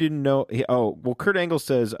Angle, you didn't know. Kurt Angle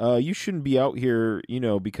says, you shouldn't be out here,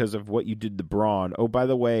 because of what you did to Braun. Oh, by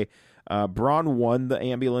the way, Braun won the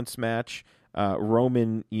ambulance match.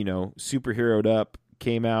 Roman, superheroed up,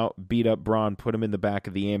 came out, beat up Braun, put him in the back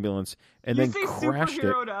of the ambulance, and then crashed it.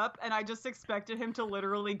 Superheroed up, and I just expected him to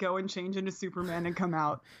literally go and change into Superman and come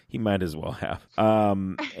out. He might as well have.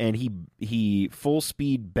 And he full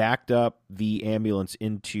speed backed up the ambulance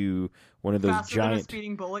into one of those Faster giant, than a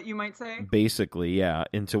speeding bullet, you might say. Basically, yeah,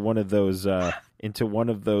 into one of those giant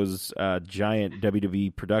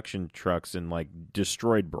WWE production trucks and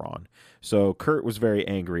destroyed Braun. So Kurt was very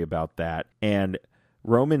angry about that, and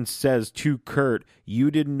Roman says to Kurt, you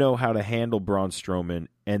didn't know how to handle Braun Strowman,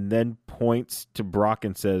 and then points to Brock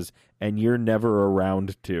and says, and you're never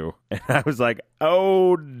around to. And I was like,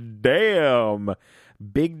 oh, damn.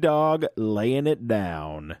 Big dog laying it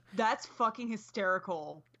down. That's fucking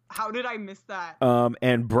hysterical. How did I miss that?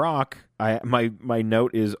 And Brock, my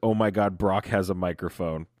note is, oh my God, Brock has a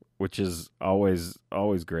microphone, which is always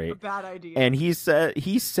great. A bad idea. And he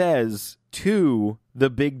says to the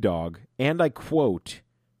big dog, and I quote,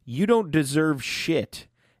 you don't deserve shit.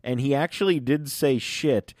 And he actually did say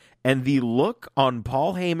shit. And the look on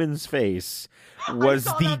Paul Heyman's face was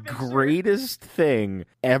the greatest thing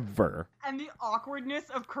ever. And the awkwardness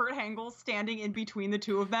of Kurt Angle standing in between the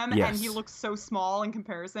two of them. Yes. And he looks so small in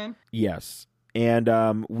comparison. Yes.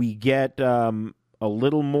 And we get a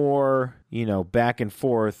little more, back and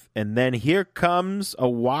forth. And then here comes a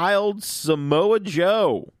wild Samoa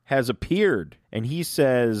Joe has appeared. And he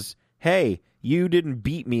says, hey, you didn't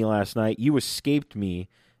beat me last night. You escaped me.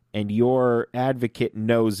 And your advocate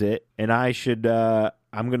knows it. And I should, I'm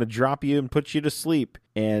going to drop you and put you to sleep.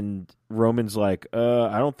 And Roman's like,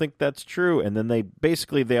 I don't think that's true. And then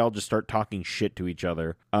they all just start talking shit to each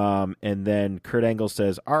other. And then Kurt Angle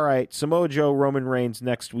says, all right, Samoa Joe, Roman Reigns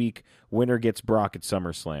next week. Winner gets Brock at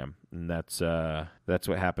SummerSlam. And that's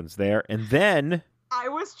what happens there. And then I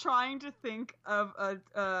was trying to think of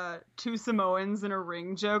two Samoans in a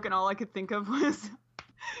ring joke, and all I could think of was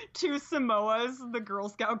two Samoas, the Girl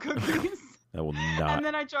Scout cookies. That will not. And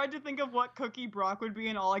then I tried to think of what cookie Brock would be,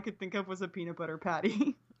 and all I could think of was a peanut butter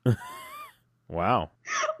patty. Wow.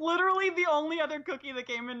 Literally the only other cookie that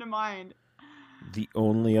came into mind. The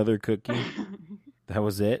only other cookie? That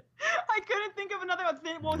was it? I couldn't think of another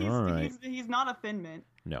thin. Well, he's not a Thin Mint.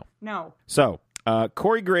 No. So,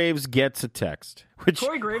 Corey Graves gets a text.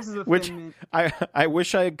 Corey Graves is a Thin Mint. I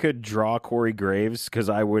wish I could draw Corey Graves, because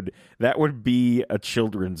that would be a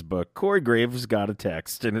children's book. Corey Graves got a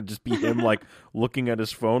text, and it'd just be him looking at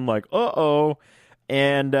his phone uh-oh.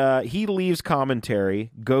 And he leaves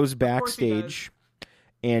commentary, goes backstage,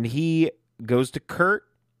 and he goes to Kurt,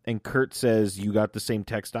 and Kurt says, you got the same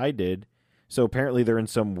text I did. So apparently they're in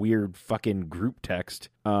some weird fucking group text.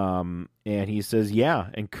 And he says, yeah.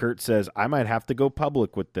 And Kurt says, I might have to go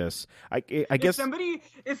public with this. I guess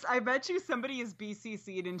I bet you somebody is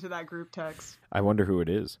BCC'd into that group text. I wonder who it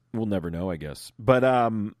is. We'll never know, I guess. But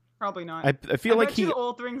probably not. I feel like he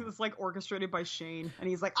old things is like orchestrated by Shane, and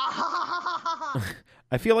he's like, ah ha ha ha ha ha.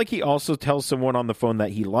 I feel like he also tells someone on the phone that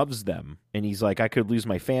he loves them, and he's like, I could lose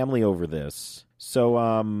my family over this.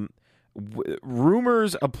 So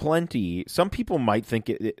rumors aplenty. Some people think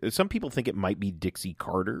it might be Dixie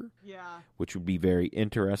Carter. Yeah. Which would be very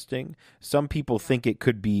interesting. Some people think it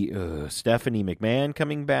could be Stephanie McMahon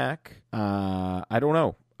coming back. I don't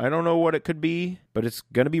know. I don't know what it could be, but it's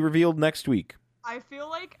going to be revealed next week. I feel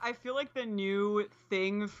like the new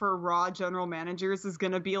thing for Raw general managers is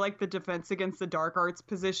going to be like the Defense Against the Dark Arts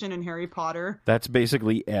position in Harry Potter. That's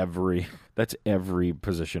basically every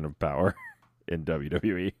position of power in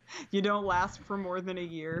WWE. You don't last for more than a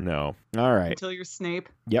year. No. All right. Until you're Snape.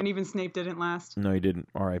 Yep. And even Snape didn't last. No, he didn't.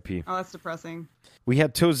 R.I.P. Oh, that's depressing. We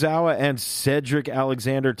had Tozawa and Cedric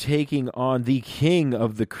Alexander taking on the king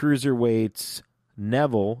of the cruiserweights,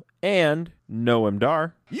 Neville, and Noam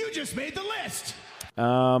Dar. You just made the list!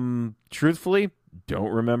 Truthfully,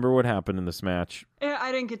 don't remember what happened in this match. Yeah,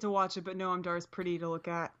 I didn't get to watch it, but Noam Dar is pretty to look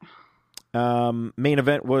at. Main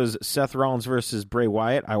event was Seth Rollins versus Bray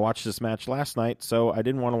Wyatt. I watched this match last night, so I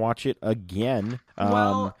didn't want to watch it again.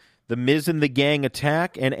 The Miz and the Gang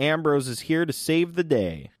attack, and Ambrose is here to save the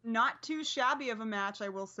day. Not too shabby of a match, I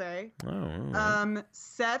will say. Oh, right.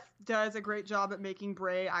 Seth does a great job at making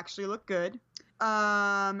Bray actually look good.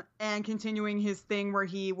 And continuing his thing where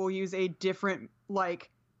he will use a different,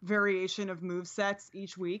 variation of movesets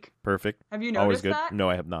each week. Perfect. Have you noticed Always good. that? No,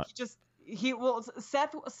 I have not.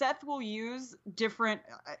 Seth will use different,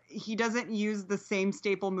 he doesn't use the same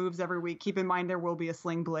staple moves every week. Keep in mind there will be a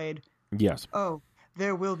sling blade. Yes. Oh,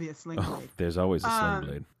 there will be a sling blade. There's always a sling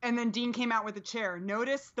blade. And then Dean came out with a chair.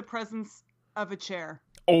 Notice the presence of a chair.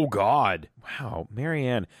 Oh, God. Wow,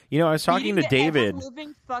 Marianne. I was talking to David.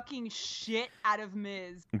 Living fucking shit out of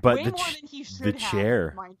Miz. But way more than he should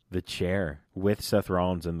the chair with Seth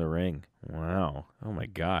Rollins in the ring. Wow. Oh, my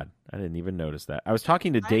God. I didn't even notice that. I was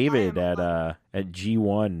talking to David at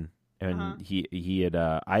G1, and he had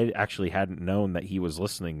I actually hadn't known that he was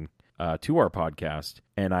listening to our podcast,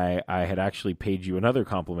 and I had actually paid you another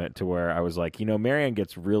compliment to where I was like, Marianne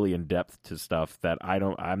gets really in depth to stuff that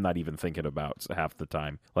I'm not even thinking about half the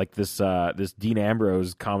time. Like this Dean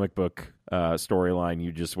Ambrose comic book storyline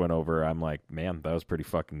you just went over. I'm like, man, that was pretty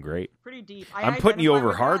fucking great. Pretty deep. I'm putting you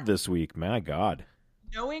over hard this week. My God.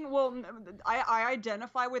 I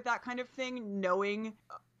identify with that kind of thing, knowing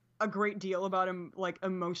a great deal about him,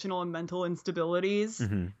 emotional and mental instabilities.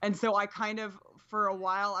 Mm-hmm. And so I kind of, for a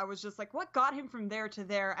while, I was just like, what got him from there to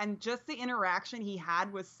there? And just the interaction he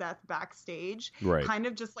had with Seth backstage kind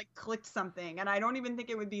of just clicked something. And I don't even think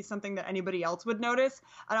it would be something that anybody else would notice.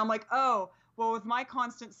 And I'm like, oh, well, with my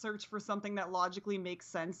constant search for something that logically makes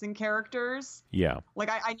sense in characters. Yeah.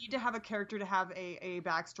 I need to have a character to have a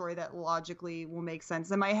backstory that logically will make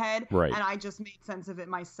sense in my head. Right. And I just made sense of it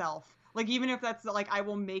myself. Even if that's I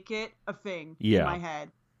will make it a thing in my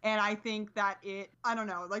head. And I think that I don't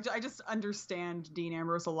know, I just understand Dean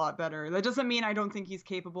Ambrose a lot better. That doesn't mean I don't think he's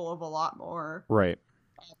capable of a lot more. Right.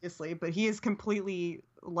 Obviously, but he is completely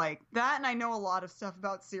that. And I know a lot of stuff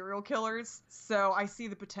about serial killers, so I see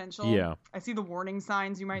the potential. Yeah. I see the warning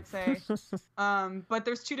signs, you might say. But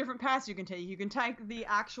there's two different paths you can take. You can take the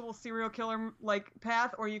actual serial killer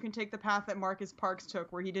path, or you can take the path that Marcus Parks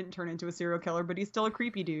took, where he didn't turn into a serial killer, but he's still a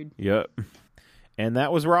creepy dude. Yep. And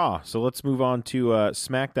that was Raw. So let's move on to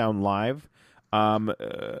SmackDown Live.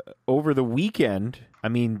 Over the weekend,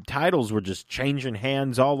 titles were just changing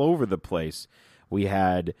hands all over the place. We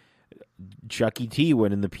had Chuck E. T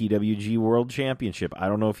winning the PWG World Championship. I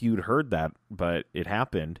don't know if you'd heard that, but it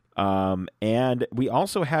happened. And we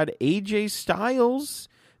also had AJ Styles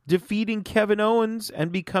defeating Kevin Owens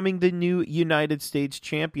and becoming the new United States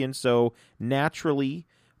champion. So naturally,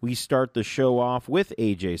 we start the show off with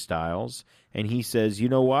AJ Styles, and he says, you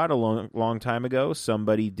know what, a long time ago,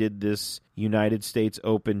 somebody did this United States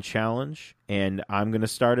Open challenge, and I'm going to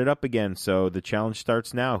start it up again. So the challenge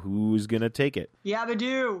starts now. Who's going to take it?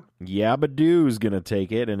 Yabba-Doo. Yabba-Doo's going to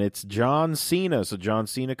take it, and it's John Cena. So John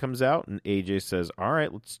Cena comes out, and AJ says, all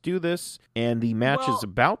right, let's do this. And the match is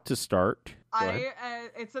about to start.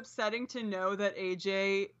 It's upsetting to know that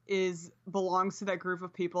AJ belongs to that group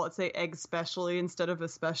of people that say egg specially instead of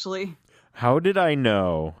especially. How did I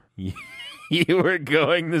know? you were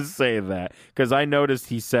going to say that because I noticed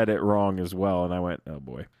he said it wrong as well, and I went, "Oh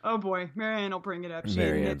boy." Oh boy, Marianne will bring it up. She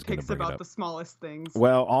Marianne's gonna nitpicks bring it about up. the smallest things.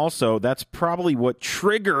 Well, also, that's probably what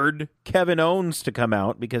triggered Kevin Owens to come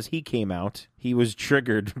out because he came out. He was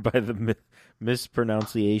triggered by the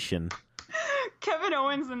mispronunciation. Kevin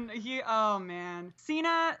Owens oh man,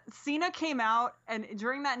 Cena came out, and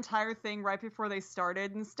during that entire thing, right before they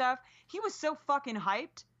started and stuff, he was so fucking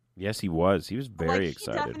hyped. Yes, he was. He was very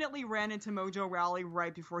excited. He definitely ran into Mojo Rawley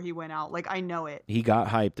right before he went out. Like, I know it. He got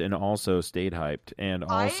hyped and also stayed hyped, and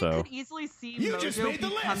also I could easily see You Mojo just made the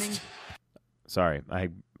becoming. list. Sorry, I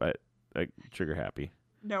trigger happy.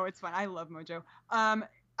 No, it's fine. I love Mojo.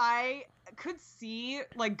 I could see,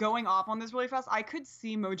 like, going off on this really fast, I could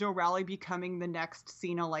see Mojo Rawley becoming the next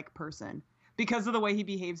Cena-like person because of the way he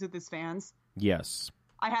behaves with his fans. Yes.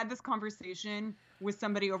 I had this conversation with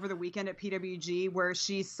somebody over the weekend at PWG where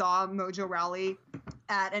she saw Mojo Rawley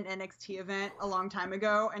at an NXT event a long time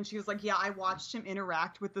ago, and she was like, yeah, I watched him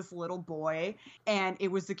interact with this little boy, and it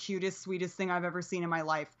was the cutest, sweetest thing I've ever seen in my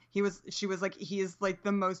life. She was like, he is like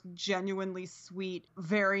the most genuinely sweet,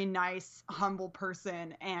 very nice, humble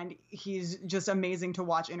person, and he's just amazing to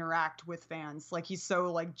watch interact with fans. Like, he's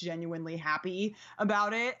so like genuinely happy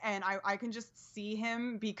about it, and I can just see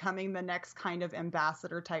him becoming the next kind of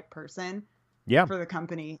ambassador type person. Yeah. For the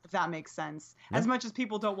company, if that makes sense. Yeah. As much as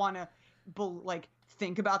people don't want to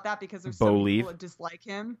think about that because there's some people that dislike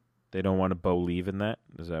him. They don't want to believe in that?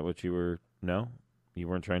 Is that what you were? No? You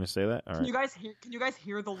weren't trying to say that? All right. Can you guys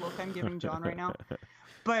hear the look I'm giving John right now?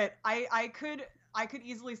 But I could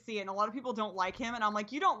easily see it, and a lot of people don't like him, and I'm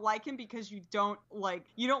like, you don't like him because you don't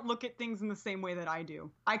look at things in the same way that I do.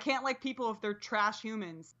 I can't like people if they're trash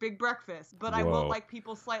humans, Big Breakfast, but I will like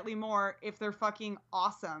people slightly more if they're fucking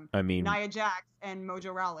awesome. I mean, Nia Jax and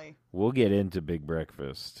Mojo Rawley. We'll get into Big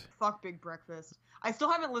Breakfast. Fuck Big Breakfast. I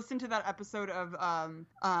still haven't listened to that episode of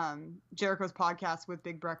Jericho's podcast with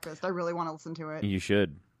Big Breakfast. I really want to listen to it. You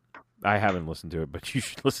should. I haven't listened to it, but you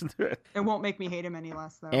should listen to it. It won't make me hate him any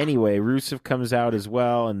less, though. Anyway, Rusev comes out as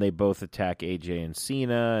well, and they both attack AJ and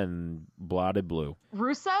Cena, and blotted blue.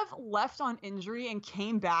 Rusev left on injury and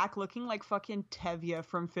came back looking like fucking Tevye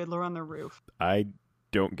from Fiddler on the Roof. I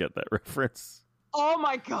don't get that reference. Oh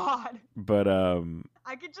my god. But,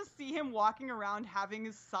 I could just see him walking around having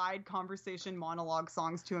his side conversation monologue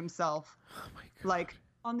songs to himself. Oh my god. Like,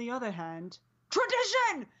 on the other hand,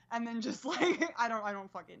 tradition! And then just like, I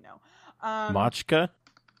don't fucking know. Machka?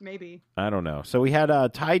 Maybe. I don't know. So we had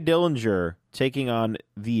Ty Dillinger taking on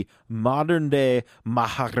the modern-day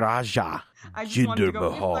Maharaja. I just wanted to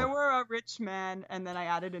go, Jinder Mahal. if I were a rich man, and then I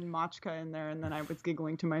added in Machka in there, and then I was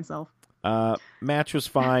giggling to myself. Match was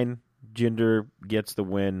fine. Jinder gets the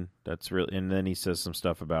win. That's really, and then he says some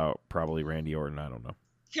stuff about probably Randy Orton. I don't know.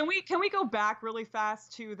 Can we go back really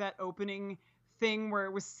fast to that opening thing where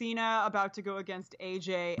it was Cena about to go against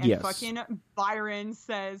AJ, and Yes. fucking Byron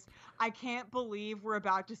says, I can't believe we're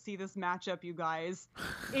about to see this matchup, you guys,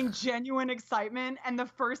 in genuine excitement, and the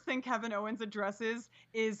first thing Kevin Owens addresses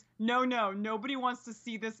is, no, nobody wants to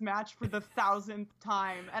see this match for the 1,000th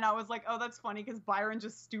time. And I was like, oh, that's funny, because Byron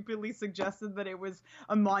just stupidly suggested that it was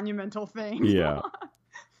a monumental thing. Yeah.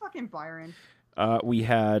 Fucking Byron. We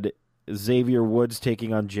had Xavier Woods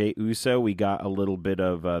taking on Jey Uso. We got a little bit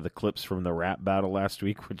of the clips from the rap battle last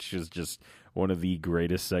week, which is just one of the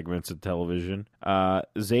greatest segments of television.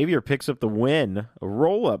 Xavier picks up the win, a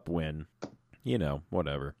roll-up win. You know,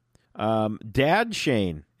 whatever. Dad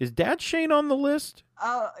Shane. Is Dad Shane on the list?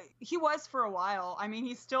 He was for a while. I mean,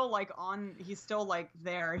 he's still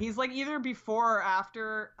there. He's like either before or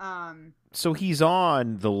after, So he's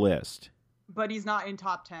on the list. but he's not in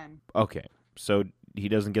top 10. Okay. So he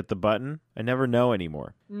doesn't get the button? I never know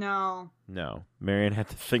anymore. No. Marianne had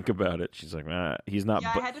to think about it. She's like, he's not.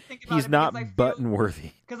 Yeah, I had to think about he's it not button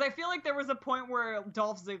worthy. Because I feel like there was a point where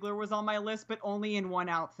Dolph Ziggler was on my list, but only in one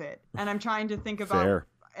outfit. And I'm trying to think about Fair.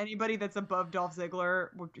 anybody that's above Dolph Ziggler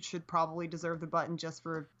should probably deserve the button just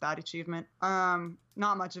for that achievement.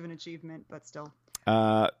 Not much of an achievement, but still.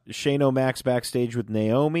 Shane O'Mac's backstage with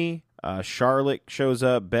Naomi. Charlotte shows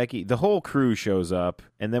up. Becky. The whole crew shows up.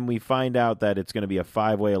 And then we find out that it's going to be a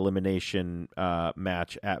 5-way elimination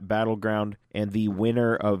match at Battleground. And the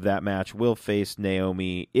winner of that match will face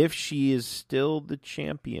Naomi if she is still the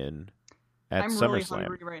champion at SummerSlam. I'm really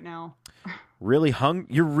hungry right now.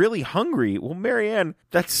 You're really hungry. Well, Marianne,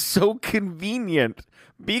 that's so convenient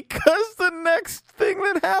because the next thing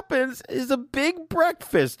that happens is a big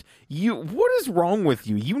breakfast. What is wrong with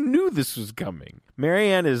you? You knew this was coming.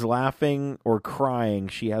 Marianne is laughing or crying.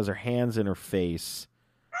 She has her hands in her face.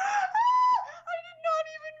 I did not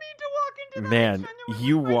even mean to walk into that. Man,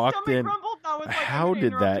 you walked in. Rumbled. That was like, How I'm gonna did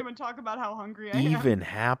interrupt that him and talk about how hungry I am. even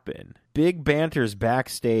happen? Big Banter's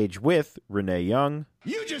backstage with Renee Young,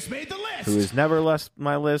 You just made the list. who has never left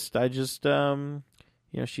my list. I just,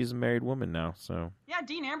 she's a married woman now, so. Yeah,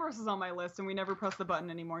 Dean Ambrose is on my list, and we never press the button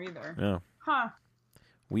anymore either. Yeah. Huh.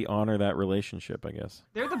 We honor that relationship, I guess.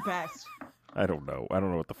 They're the best. I don't know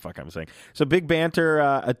what the fuck I'm saying. So Big Banter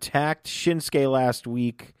attacked Shinsuke last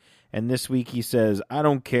week, and this week he says, "I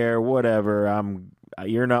don't care, whatever.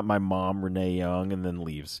 You're not my mom, Renee Young," and then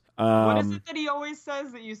leaves. What is it that he always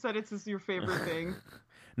says that you said it's your favorite thing?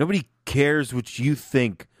 Nobody cares what you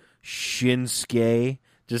think, Shinsuke.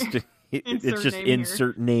 Just it's just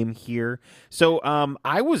insert name here. So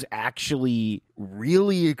I was actually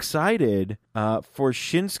really excited for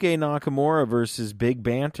Shinsuke Nakamura versus Big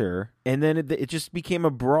Banter, and then it just became a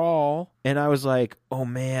brawl, and I was like, oh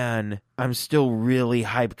man, I'm still really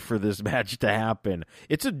hyped for this match to happen.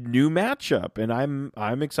 It's a new matchup, and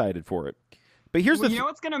I'm excited for it. But here's you know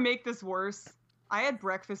what's gonna make this worse? I had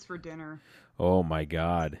breakfast for dinner. Oh my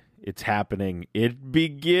god, it's happening! It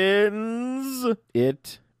begins.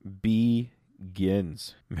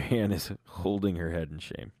 Man is holding her head in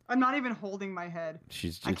shame. I'm not even holding my head.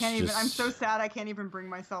 I can't even. I'm so sad. I can't even bring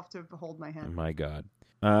myself to hold my head. My God.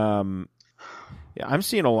 Yeah, I'm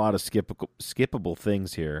seeing a lot of skippable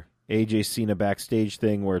things here. AJ Cena backstage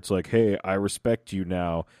thing where it's like, hey, I respect you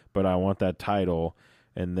now, but I want that title.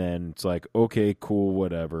 And then it's like, okay, cool,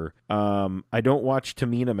 whatever. I don't watch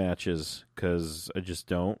Tamina matches because I just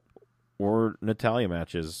don't. Or Natalya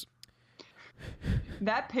matches.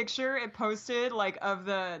 That picture it posted, like, of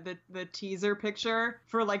the teaser picture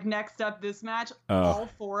for, like, next up this match, all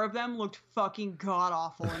four of them looked fucking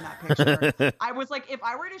god-awful in that picture. I was like, if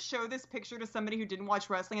I were to show this picture to somebody who didn't watch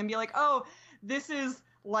wrestling and be like, oh, this is,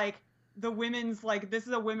 like, this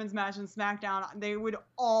is a women's match in SmackDown, they would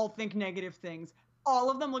all think negative things.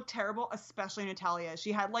 All of them looked terrible, especially Natalya.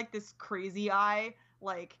 She had, like, this crazy eye.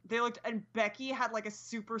 Like, and Becky had, like, a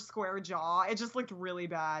super square jaw. It just looked really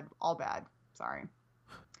bad. All bad. Sorry.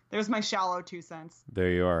 There's my shallow 2 cents.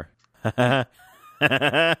 There you are.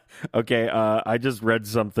 Okay, I just read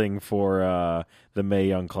something for the Mae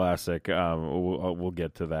Young Classic. We'll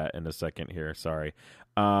get to that in a second here. Sorry.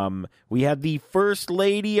 We had the First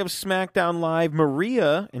Lady of SmackDown Live,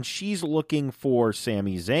 Maria, and she's looking for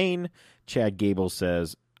Sami Zayn. Chad Gable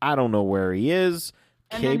says, I don't know where he is.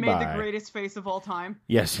 And then made the greatest face of all time.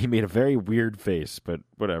 Yes, he made a very weird face, but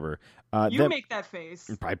whatever. You make that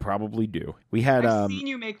face. I probably do. I've seen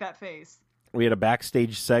you make that face. We had a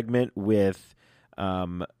backstage segment with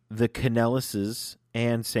the Kanellises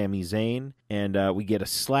and Sami Zayn, and we get a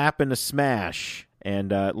slap and a smash.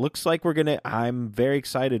 And it looks like I'm very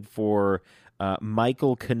excited for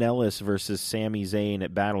Michael Kanellis versus Sami Zayn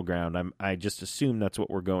at Battleground. I just assume that's what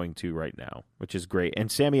we're going to right now, which is great.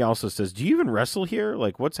 And Sami also says, do you even wrestle here?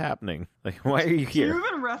 Like, what's happening? Like, why are you here? Do you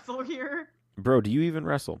even wrestle here? Bro, do you even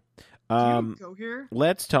wrestle? Do you go here?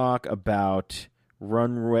 Let's talk about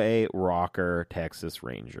Runway Walker, Texas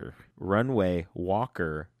Rangers,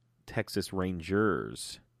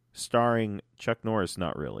 starring Chuck Norris.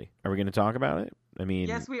 Not really. Are we going to talk about it? I mean,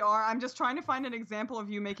 yes, we are. I'm just trying to find an example of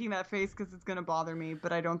you making that face because it's going to bother me,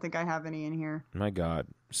 but I don't think I have any in here. My God.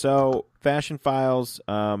 So, Fashion Files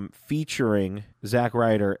featuring Zack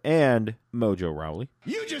Ryder and Mojo Rawley.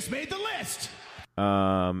 You just made the list.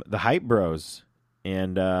 The Hype Bros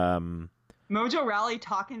and Mojo Rawley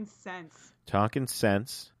talking sense.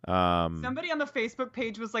 Somebody on the Facebook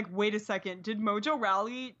page was like, wait a second, did Mojo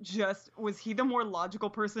Rawley was he the more logical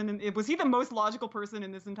person? Was he the most logical person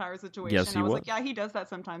in this entire situation? Yes, he was. Like, yeah, he does that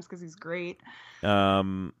sometimes because he's great. Get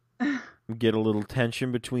a little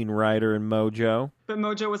tension between Ryder and Mojo. But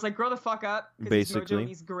Mojo was like, grow the fuck up. Basically. He's Mojo and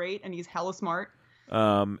he's great and he's hella smart.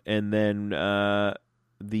 And then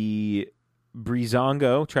the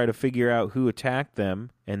Breezango try to figure out who attacked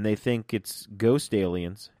them, and they think it's ghost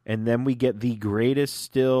aliens. And then we get the greatest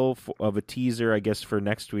still of a teaser, I guess, for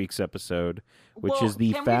next week's episode, which is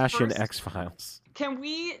the Fashion X-Files. Can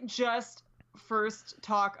we just first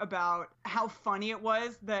talk about how funny it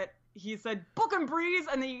was that he said, book him, Breeze,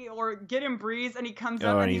 or get him, Breeze, and he comes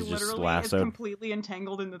up and he literally is completely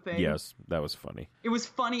entangled in the thing. Yes, that was funny. It was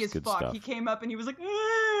funny as fuck. Stuff. He came up and he was like,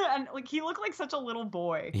 and like he looked like such a little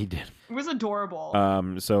boy. He did. It was adorable.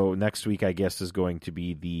 So next week, I guess, is going to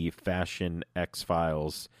be the Fashion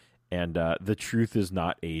X-Files, and The Truth Is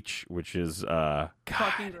Not H, which is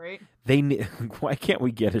fucking great. Why can't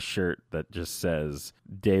we get a shirt that just says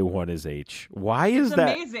Day One is H? Why is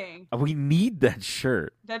that amazing? We need that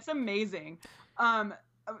shirt. That's amazing.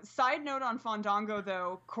 Side note on Fandango,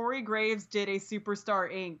 though, Corey Graves did a Superstar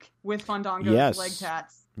Inc. with Fandango's leg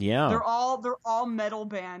tats. Yeah. They're all metal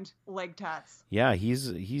band leg tats. Yeah,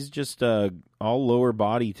 he's just all lower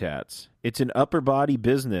body tats. It's an upper body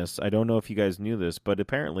business. I don't know if you guys knew this, but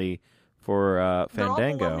apparently for They're all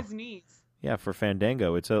Fandango, below his knees. yeah, for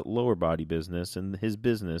Fandango, it's a lower body business, and his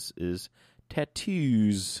business is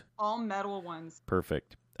tattoos. All metal ones.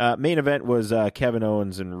 Perfect. Main event was Kevin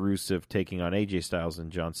Owens and Rusev taking on AJ Styles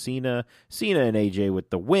and John Cena. Cena and AJ with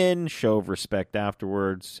the win. Show of respect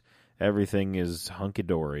afterwards. Everything is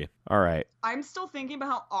hunky-dory. All right. I'm still thinking about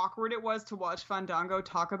how awkward it was to watch Fandango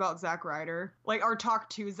talk about Zack Ryder. Or talk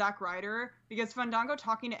to Zack Ryder. Because Fandango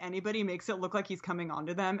talking to anybody makes it look like he's coming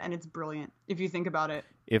onto them, and it's brilliant, if you think about it.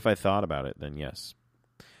 If I thought about it, then yes.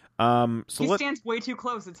 He stands way too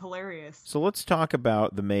close. It's hilarious. So let's talk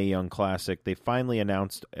about the Mae Young Classic. They finally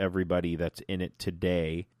announced everybody that's in it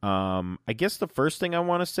today. I guess the first thing I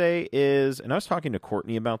want to say is, and I was talking to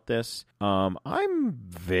Courtney about this, I'm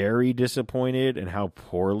very disappointed in how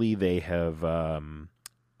poorly they have... Are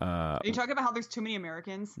you talking about how there's too many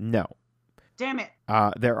Americans? No. Damn it.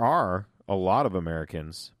 There are a lot of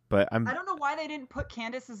Americans, but I don't know why they didn't put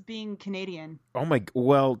Candice as being Canadian. Oh my...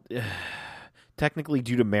 Well... Technically,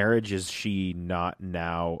 due to marriage, is she not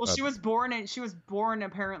now? Well, she was born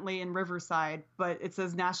apparently in Riverside, but it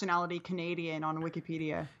says nationality Canadian on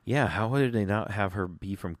Wikipedia. Yeah, how did they not have her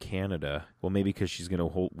be from Canada? Well, maybe because she's going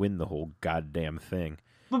to win the whole goddamn thing.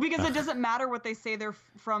 Well, because it doesn't matter what they say they're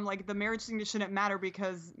from. Like, the marriage thing shouldn't matter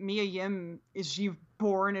because Mia Yim, is she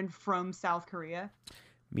born and from South Korea?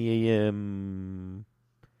 Mia Yim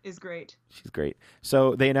is great. She's great.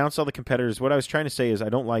 So they announced all the competitors. What I was trying to say is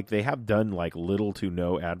they have done like little to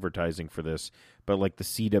no advertising for this, but like the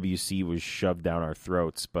CWC was shoved down our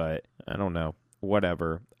throats, but I don't know.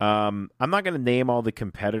 Whatever. I'm not going to name all the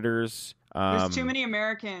competitors. There's too many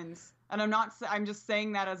Americans. And I'm just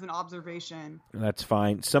saying that as an observation. That's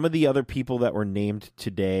fine. Some of the other people that were named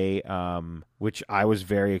today, which I was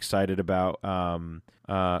very excited about,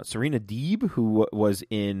 Serena Deeb, who was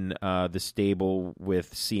in the stable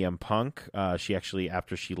with CM Punk. She actually,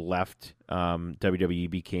 after she left WWE,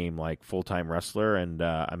 became like full-time wrestler, and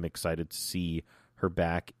I'm excited to see her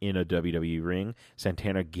back in a WWE ring.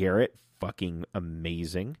 Santana Garrett, fucking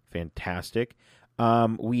amazing. Fantastic.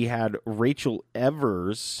 We had Rachel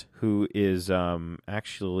Evers, who is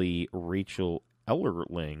actually Rachel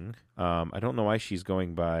Ellerling. I don't know why she's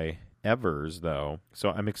going by Evers, though. So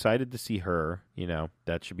I'm excited to see her. You know,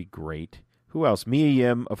 that should be great. Who else? Mia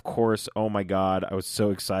Yim, of course. Oh, my God. I was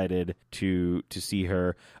so excited to see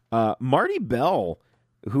her. Marty Bell,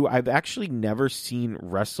 who I've actually never seen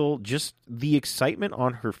wrestle. Just the excitement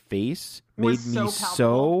on her face made me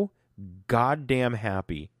so goddamn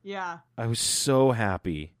happy. Yeah. I was so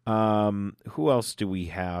happy. Who else do we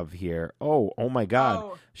have here? Oh my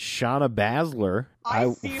God. Shayna Baszler. I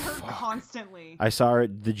see her constantly. I saw her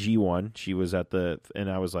at the G1. She was at and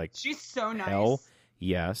I was like, she's so nice. Hell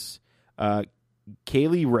yes.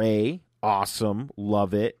 Kaylee Ray. Awesome.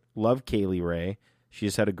 Love it. Love Kaylee Ray. She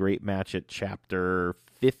just had a great match at Chapter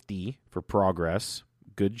 50 for Progress.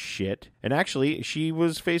 Good shit. And actually, she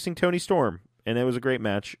was facing Toni Storm. And it was a great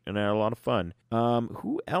match, and I had a lot of fun.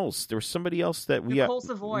 Who else? There was somebody else that we... Nicole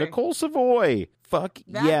Savoy. Nicole Savoy. Fuck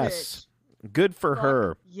that yes. Bitch. Good for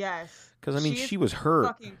her. Yes. Because, I mean, she was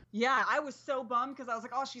hurt. Yeah, I was so bummed because I was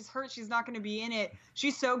like, oh, she's hurt. She's not going to be in it.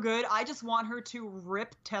 She's so good. I just want her to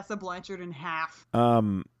rip Tessa Blanchard in half.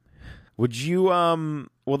 Would you...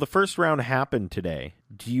 Well, the first round happened today.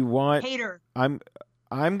 Do you want... Hater.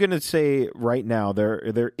 I'm going to say right now,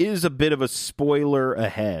 there is a bit of a spoiler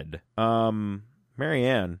ahead.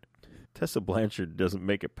 Marianne, Tessa Blanchard doesn't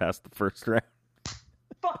make it past the first round.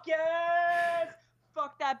 Fuck yes!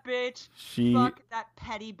 Fuck that bitch. Fuck that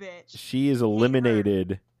petty bitch. She is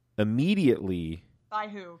eliminated immediately. By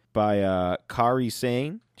who? By Kairi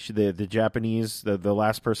Sane, the Japanese, the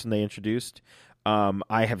last person they introduced.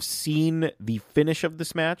 I have seen the finish of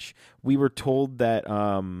this match. We were told that...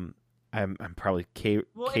 I'm probably Kairi.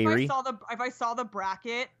 If I saw the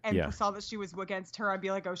bracket and saw that she was against her, I'd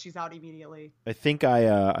be like, oh, she's out immediately. I think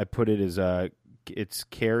I put it as it's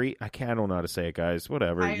Kairi. I don't know how to say it, guys.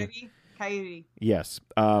 Whatever. Kairi. Yes.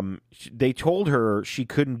 They told her she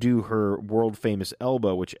couldn't do her world famous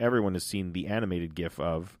elbow, which everyone has seen the animated GIF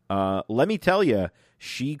of. Let me tell you,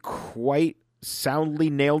 she quite soundly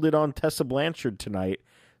nailed it on Tessa Blanchard tonight.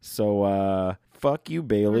 So fuck you,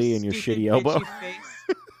 Bailey, and your shitty elbow.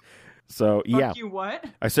 So, yeah. Fuck you what?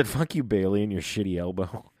 I said, fuck you, Bailey, and your shitty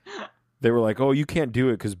elbow. They were like, oh, you can't do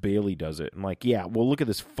it because Bailey does it. I'm like, yeah, well, look at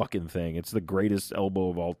this fucking thing. It's the greatest elbow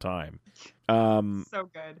of all time. So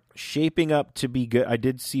good. Shaping up to be good. I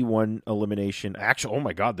did see one elimination. Actually, oh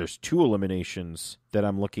my God, there's 2 eliminations that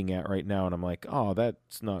I'm looking at right now, and I'm like, oh,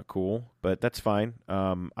 that's not cool, but that's fine.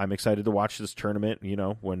 I'm excited to watch this tournament,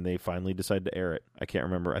 when they finally decide to air it. I can't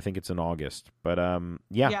remember. I think it's in August, but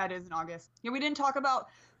yeah. Yeah, it is in August. Yeah, we didn't talk about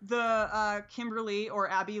the Kimberly or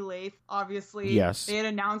Abby Leif, obviously. Yes. They had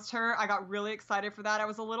announced her. I got really excited for that. I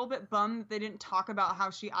was a little bit bummed they didn't talk about how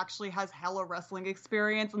she actually has hella wrestling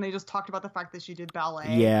experience, and they just talked about the fact that she did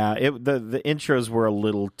ballet. Yeah, the intros were a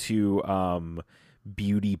little too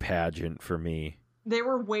beauty pageant for me. They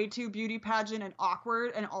were way too beauty pageant and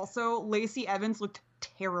awkward, and also Lacey Evans looked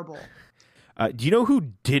terrible. Do you know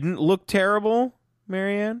who didn't look terrible,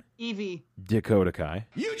 Marianne? Evie. Dakota Kai.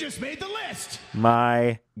 You just made the list.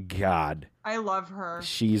 My God. I love her.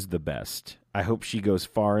 She's the best. I hope she goes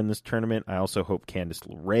far in this tournament. I also hope Candice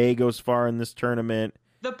LeRae goes far in this tournament.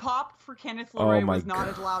 The pop for Candice LeRae was not God.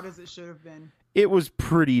 as loud as it should have been. It was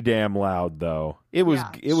pretty damn loud, though. It was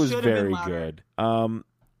very good.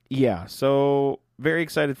 Yeah, so very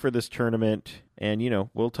excited for this tournament, and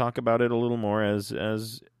we'll talk about it a little more as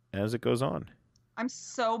it goes on. I'm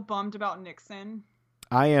so bummed about Nixon.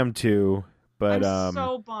 I am too, but I'm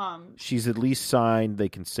so bummed. She's at least signed. They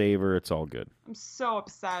can save her. It's all good. I'm so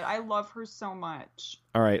upset. I love her so much.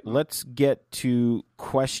 All right, let's get to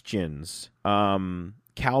questions.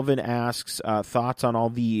 Calvin asks thoughts on all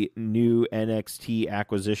the new NXT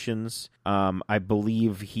acquisitions. I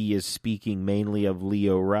believe he is speaking mainly of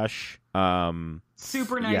Lio Rush.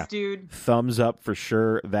 Super nice dude. Thumbs up for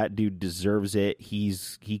sure. That dude deserves it.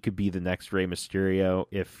 He could be the next Rey Mysterio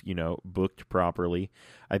if, booked properly.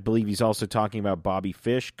 I believe he's also talking about Bobby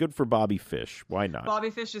Fish. Good for Bobby Fish. Why not? Bobby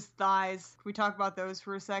Fish's thighs. Can we talk about those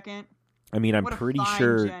for a second? I mean, I'm What a pretty fine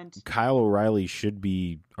sure gent. Kyle O'Reilly should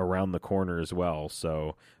be around the corner as well.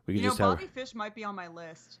 So we can just have. Bobby Fish might be on my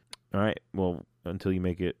list. All right. Well, until you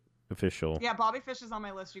make it official. Yeah, Bobby Fish is on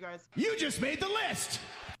my list, you guys. You just made the list.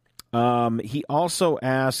 He also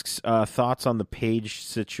asks thoughts on the Paige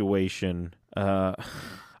situation.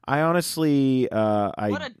 I honestly, What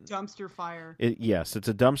a dumpster fire. Yes, it's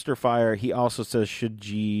a dumpster fire. He also says, should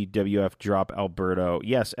GWF drop Alberto?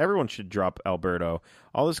 Yes, everyone should drop Alberto.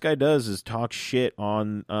 All this guy does is talk shit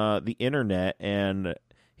on the internet, and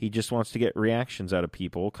he just wants to get reactions out of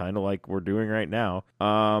people, kind of like we're doing right now.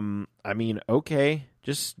 I mean, okay,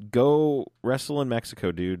 just go wrestle in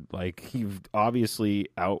Mexico, dude. Like, you've obviously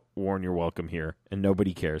outworn your welcome here, and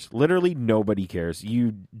nobody cares. Literally nobody cares.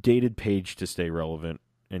 You dated Paige to stay relevant,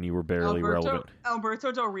 and you were barely relevant.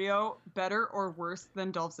 Alberto Del Rio, better or worse than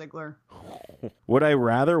Dolph Ziggler? Would I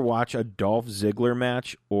rather watch a Dolph Ziggler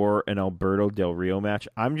match or an Alberto Del Rio match?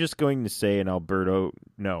 I'm just going to say an Alberto.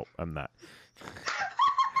 No, I'm not.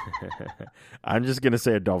 I'm just going to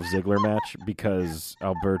say a Dolph Ziggler match because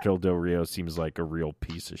Alberto Del Rio seems like a real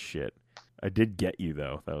piece of shit. I did get you,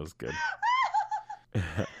 though. That was good.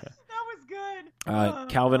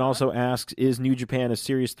 Calvin also asks, is New Japan a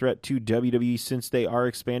serious threat to WWE since they are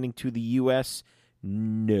expanding to the U.S.?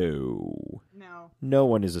 No. No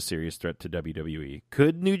one is a serious threat to WWE.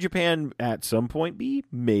 Could New Japan at some point be?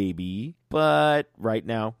 Maybe. But right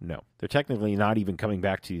now, no. They're technically not even coming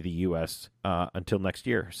back to the U.S. Until next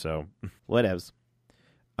year, so whatevs.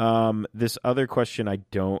 This other question I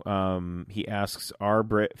don't... he asks, are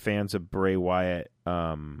fans of Bray Wyatt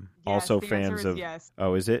also fans of... Yes.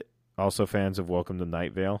 Oh, is it? Also fans of Welcome to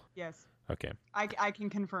Night Vale? Yes. Okay. I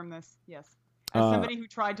can confirm this, yes. As somebody who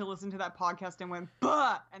tried to listen to that podcast and went,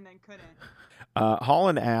 bah, and then couldn't.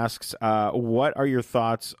 Holland asks, what are your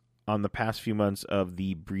thoughts on the past few months of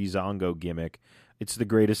the Breezango gimmick? It's the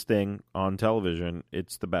greatest thing on television.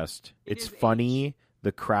 It's the best. It's funny.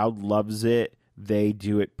 The crowd loves it. They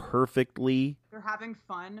do it perfectly. They're having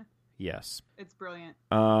fun. Yes. It's brilliant.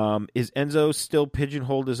 Is Enzo still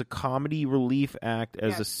pigeonholed as a comedy relief act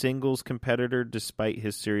as a singles competitor despite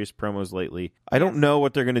his serious promos lately? I don't know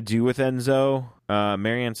what they're going to do with Enzo.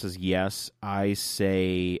 Marianne says yes. I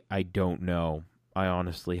say I don't know. I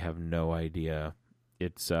honestly have no idea.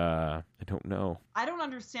 It's, I don't know. I don't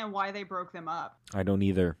understand why they broke them up. I don't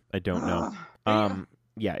either. I don't know.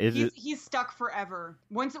 Yeah, he's stuck forever.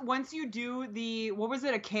 Once you do the, what was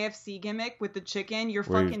it, a KFC gimmick with the chicken, you're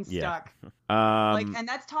fucking stuck. And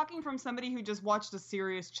that's talking from somebody who just watched a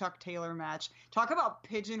serious Chuck Taylor match. Talk about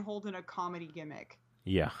pigeonholed in a comedy gimmick.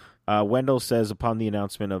 Yeah. Wendell says upon the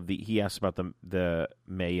announcement of he asked about the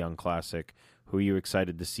Mae Young Classic, who are you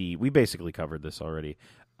excited to see? We basically covered this already.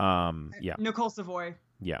 Yeah. Nicole Savoy.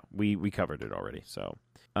 Yeah, we covered it already. So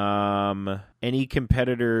Any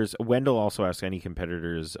competitors? Wendell also asked any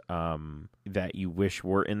competitors that you wish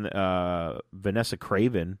were in. Vanessa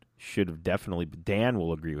Craven should have definitely. Dan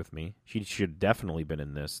will agree with me. She should have definitely been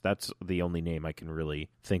in this. That's the only name I can really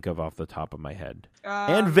think of off the top of my head.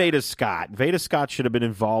 And Veda Scott. Veda Scott should have been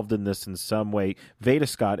involved in this in some way. Veda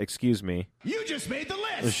Scott, excuse me. You just made the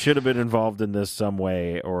list. Should have been involved in this some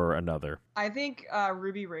way or another. I think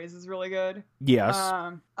Ruby Reyes is really good. Yes.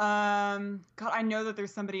 God, I know that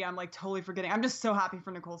there's somebody I'm like totally forgetting. I'm just so happy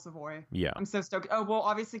for Nicole Savoy. Yeah. I'm so stoked. Oh, well,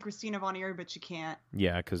 obviously Christina Von Eerie, but she can't.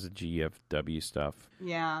 Yeah, because of GFW stuff.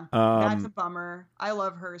 Yeah. That's a bummer. I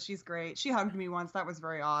love her. She's great. She hugged me once. That was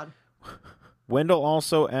very odd. Wendell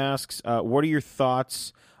also asks, what are your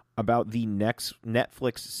thoughts about the next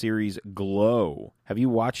Netflix series Glow? Have you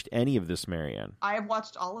watched any of this, Marianne? I have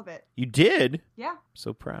watched all of it. You did? Yeah.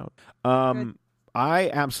 So proud. Good. I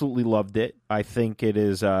absolutely loved it. I think it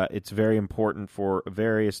is. It's very important for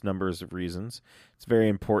various numbers of reasons. It's very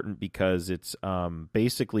important because it's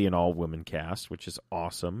basically an all-women cast, which is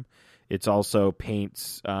awesome. It's also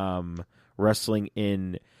paints wrestling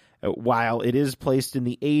in. While it is placed in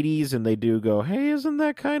the 80s, and they do go, hey, isn't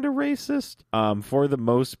that kind of racist? For the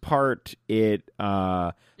most part, it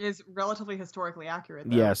is relatively historically accurate,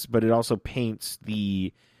 though. Yes, but it also paints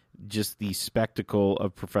the spectacle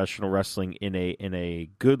of professional wrestling in a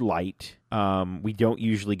good light. We don't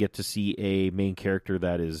usually get to see a main character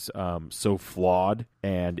that is so flawed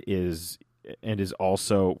and is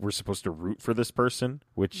also, we're supposed to root for this person,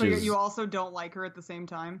 but you also don't like her at the same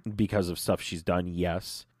time because of stuff she's done.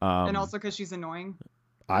 Yes, and also because she's annoying.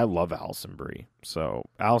 I love Allison Brie, so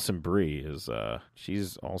Allison Brie is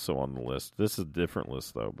she's also on the list. This is a different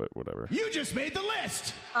list though, but whatever. You just made the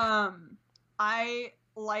list. I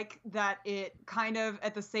like that it kind of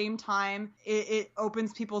at the same time it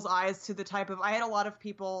opens people's eyes to the type of. I had a lot of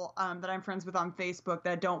people that I'm friends with on Facebook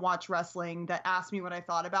that don't watch wrestling that asked me what I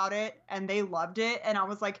thought about it, and they loved it, and I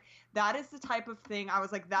was like, that is the type of thing. I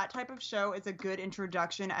was like, that type of show is a good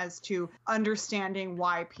introduction as to understanding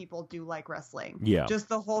why people do like wrestling. Yeah, just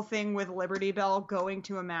the whole thing with Liberty Bell going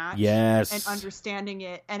to a match, yes, and understanding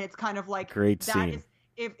it, and it's kind of like great scene.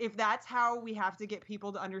 If that's how we have to get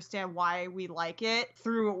people to understand why we like it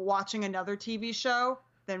through watching another TV show,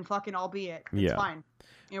 then fucking albeit. It's fine.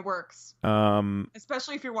 It works.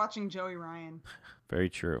 Especially if you're watching Joey Ryan. Very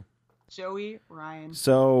true. Joey Ryan.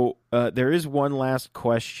 So there is one last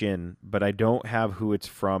question, but I don't have who it's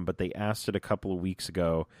from, but they asked it a couple of weeks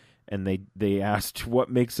ago, and they asked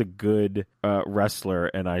what makes a good wrestler,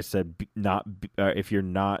 and I said if you're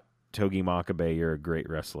not Togi Makabe, you're a great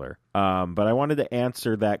wrestler. But I wanted to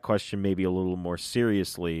answer that question maybe a little more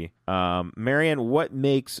seriously. Marianne, what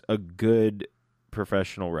makes a good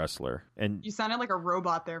professional wrestler? And you sounded like a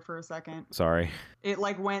robot there for a second. Sorry. It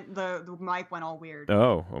like went the mic went all weird.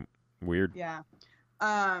 Oh, weird. Yeah.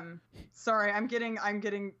 Sorry, I'm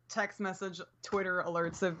getting text message Twitter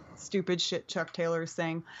alerts of stupid shit Chuck Taylor's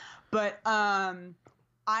saying. But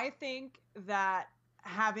I think that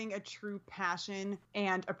having a true passion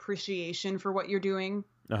and appreciation for what you're doing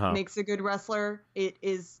makes a good wrestler. It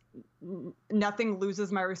is nothing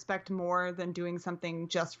loses my respect more than doing something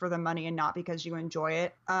just for the money and not because you enjoy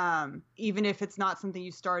it. Even if it's not something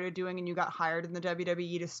you started doing and you got hired in the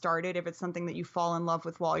WWE to start it, if it's something that you fall in love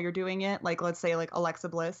with while you're doing it, like let's say like Alexa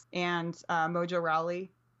Bliss and Mojo Rawley,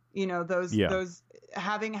 you know, those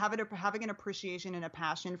having an appreciation and a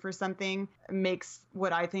passion for something makes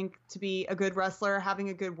what I think to be a good wrestler. Having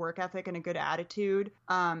a good work ethic and a good attitude,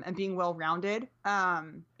 and being well-rounded,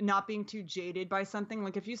 not being too jaded by something.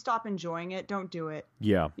 Like if you stop enjoying it, don't do it.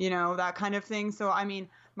 Yeah, you know, that kind of thing. So I mean,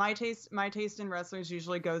 my taste in wrestlers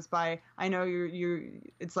usually goes by, I know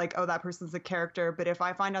it's like, oh, that person's a character, but if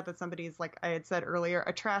I find out that somebody is, like I had said earlier,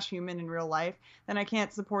 a trash human in real life, then I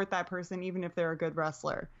can't support that person even if they're a good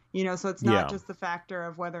wrestler. You know, so it's not just the factor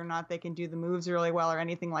of whether or not they can do the moves really well or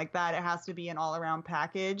anything like that. It has to be an all-around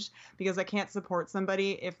package, because I can't support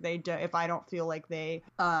somebody if I don't feel like they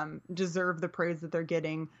deserve the praise that they're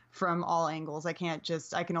getting from all angles. I can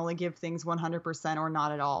only give things 100% or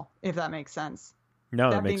not at all, if that makes sense.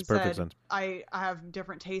 No, that makes perfect sense. I have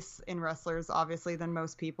different tastes in wrestlers, obviously, than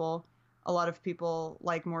most people. A lot of people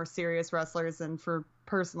like more serious wrestlers, and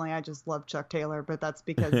personally, I just love Chuck Taylor, but that's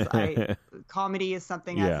because comedy is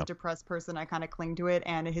something, as a depressed person, I kind of cling to it,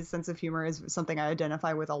 and his sense of humor is something I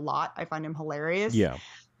identify with a lot. I find him hilarious. Yeah.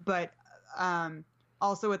 But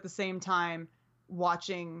also at the same time,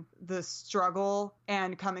 watching the struggle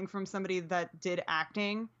and coming from somebody that did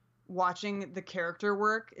acting watching the character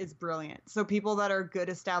work is brilliant. So people that are good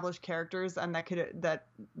established characters and that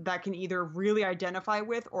can either really identify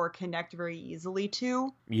with or connect very easily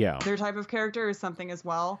to their type of character is something as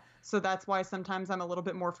well. So that's why sometimes I'm a little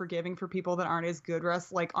bit more forgiving for people that aren't as good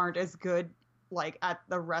like at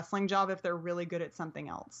the wrestling job if they're really good at something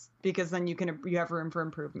else, because then you have room for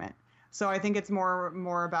improvement. So I think it's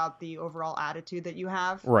more about the overall attitude that you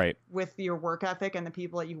have with your work ethic and the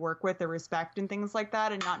people that you work with, the respect and things like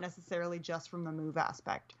that, and not necessarily just from the move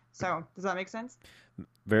aspect. So does that make sense?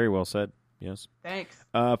 Very well said. Yes. Thanks.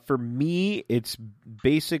 For me, it's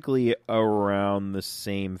basically around the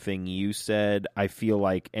same thing you said. I feel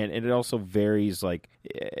like, and it also varies, like,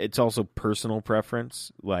 it's also personal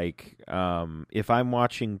preference. Like, if I'm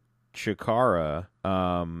watching Chikara,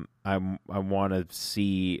 I want to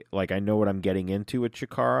see, like, I know what I'm getting into with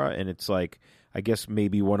Chikara, and it's like, I guess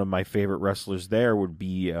maybe one of my favorite wrestlers there would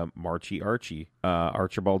be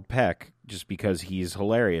Archibald Peck, just because he's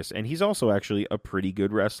hilarious. And he's also actually a pretty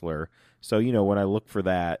good wrestler. So, when I look for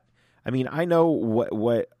that, I mean, I know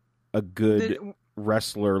what a good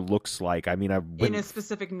wrestler looks like. I mean, in a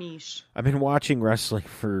specific niche. I've been watching wrestling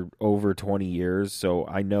for over 20 years, so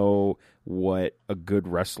I know what a good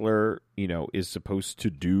wrestler, is supposed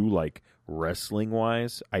to do, like,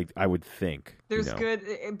 wrestling-wise, I would think. There's good,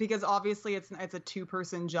 because obviously it's a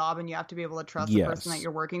two-person job, and you have to be able to trust the person that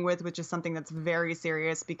you're working with, which is something that's very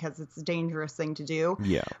serious because it's a dangerous thing to do.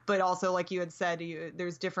 Yeah. But also, like you had said,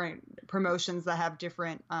 there's different promotions that have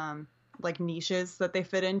different, like, niches that they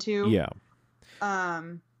fit into. Yeah.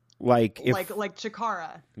 Like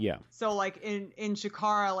Chikara. Yeah. So like in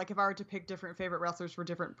Chikara, like if I were to pick different favorite wrestlers for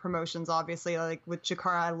different promotions, obviously like with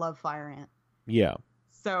Chikara, I love Fire Ant. Yeah.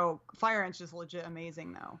 So Fire Ant's just legit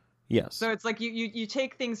amazing though. Yes. So it's like you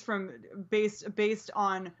take things from based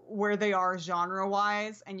on where they are genre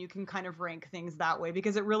wise, and you can kind of rank things that way,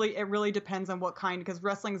 because it really depends on what kind, because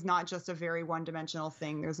wrestling is not just a very one-dimensional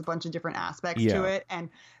thing. There's a bunch of different aspects to it, and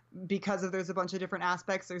because there's a bunch of different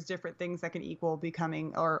aspects, there's different things that can equal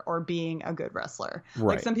becoming or being a good wrestler.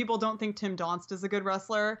 Right. Like some people don't think Tim Donst is a good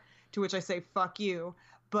wrestler, to which I say fuck you.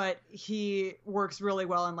 But he works really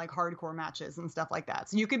well in like hardcore matches and stuff like that.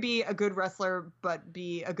 So you could be a good wrestler, but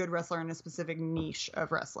be a good wrestler in a specific niche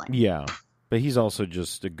of wrestling. Yeah, but he's also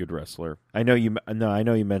just a good wrestler. I know you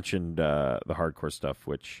mentioned the hardcore stuff,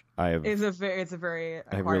 which I have. It's a very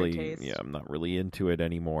acquired taste. Yeah, I'm not really into it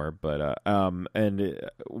anymore. But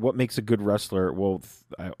what makes a good wrestler? Well,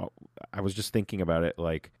 I was just thinking about it.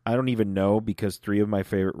 Like, I don't even know, because 3 of my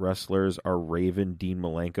favorite wrestlers are Raven, Dean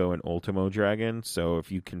Malenko, and Ultimo Dragon. So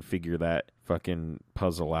if you can figure that fucking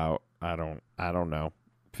puzzle out, I don't know.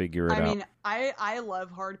 Figure it out. I mean, I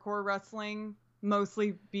love hardcore wrestling.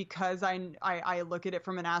 Mostly because I look at it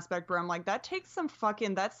from an aspect where I'm like, that's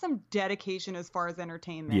some dedication as far as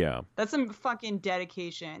entertainment. Yeah. That's some fucking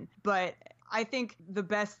dedication. But I think the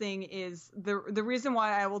best thing is the reason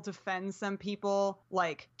why I will defend some people,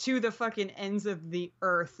 like, to the fucking ends of the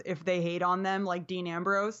earth if they hate on them, like Dean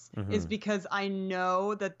Ambrose, is because I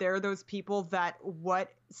know that they're those people that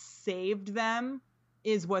what saved them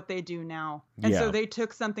is what they do now. And so they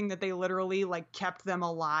took something that they literally like kept them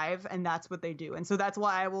alive, and that's what they do. And so that's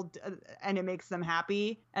why I will, and it makes them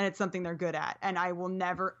happy, and it's something they're good at. And I will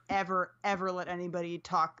never, ever, ever let anybody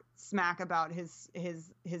talk smack about his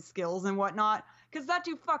skills and whatnot, because that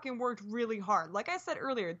dude fucking worked really hard. Like I said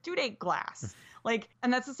earlier, dude ate glass. Like,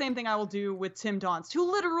 and that's the same thing I will do with Tim Donst,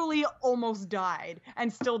 who literally almost died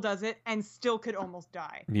and still does it and still could almost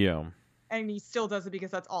die. Yeah. And he still does it because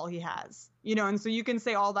that's all he has, and so you can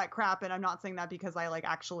say all that crap, and I'm not saying that because I like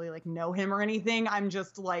actually like know him or anything. I'm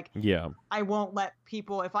just like, I won't let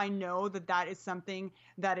people, if I know that is something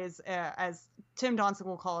that is, as Tim Donst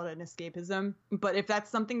will call it, an escapism. But if that's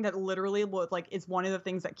something that literally like is one of the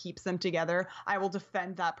things that keeps them together, I will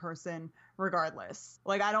defend that person regardless.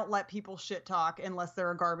 Like, I don't let people shit talk unless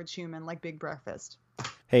they're a garbage human, like Big Breakfast.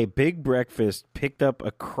 Hey, Big Breakfast picked up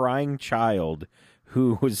a crying child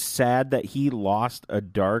who was sad that he lost a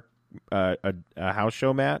house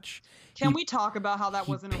show match. Can we talk about how that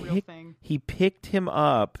wasn't a real thing? He picked him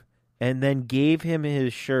up and then gave him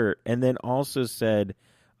his shirt, and then also said,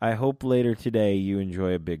 I hope later today you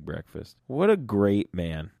enjoy a big breakfast. What a great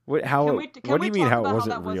man. What do you mean how it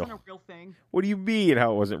wasn't real? Wasn't a real thing? What do you mean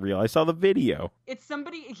how it wasn't real? I saw the video. It's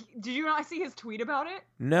somebody. Did you not see his tweet about it?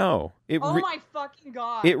 No. Oh my fucking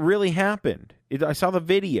God. It really happened. I saw the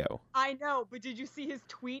video. I know, but did you see his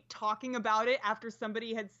tweet talking about it after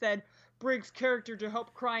somebody had said Briggs' character to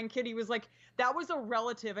help crying kid? He was like, that was a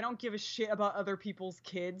relative. I don't give a shit about other people's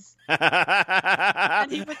kids.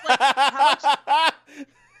 And he was like, how much...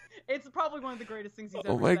 It's probably one of the greatest things he's ever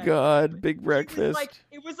said. Oh my God, Big Breakfast.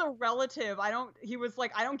 It It was a relative. He was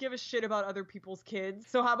like, I don't give a shit about other people's kids.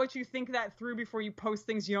 So how about you think that through before you post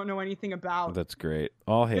things you don't know anything about? That's great.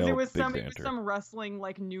 All hail it was Big some Xanter. wrestling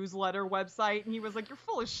like newsletter website, and he was like, "You're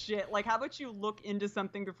full of shit. Like, how about you look into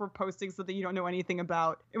something before posting something you don't know anything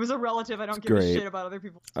about?" It was a relative. I don't give a shit about other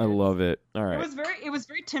people's kids. I love it. All right. It was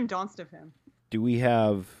very Tim Donst of him. Do we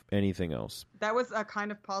have anything else? That was a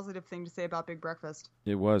kind of positive thing to say about Big Breakfast.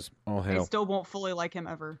 It was. All hail. I still won't fully like him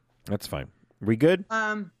ever. That's fine. We good?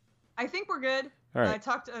 I think we're good. All right. I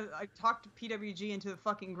talked PWG into the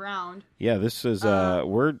fucking ground. Yeah, this is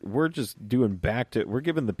we're just doing we're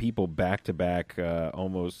giving the people back-to-back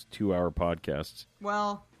almost 2-hour podcasts.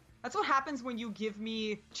 Well, that's what happens when you give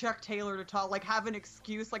me Chuck Taylor to talk, like have an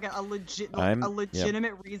excuse, like a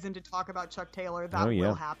legitimate reason to talk about Chuck Taylor. That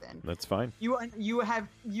will happen. That's fine. You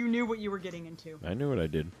knew what you were getting into. I knew what I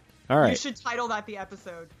did. All right. You should title that the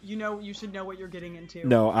episode. You should know what you're getting into.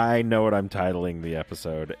 No, I know what I'm titling the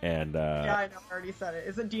episode, and yeah, I know. I already said it.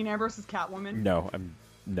 Is it Dean Ambrose Catwoman?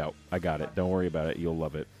 No, I got it. Don't worry about it. You'll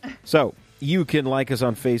love it. So, you can like us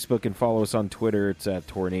on Facebook and follow us on Twitter. It's at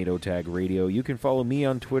Tornado Tag Radio. You can follow me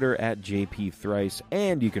on Twitter at JP Thrice,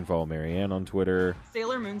 and you can follow Marianne on Twitter.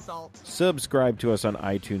 Sailor Moonsault. Subscribe to us on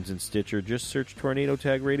iTunes and Stitcher. Just search Tornado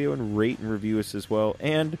Tag Radio and rate and review us as well.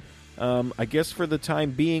 And I guess for the time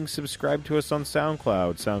being, subscribe to us on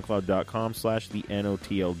SoundCloud,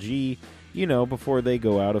 soundcloud.com/TheNOTLG, before they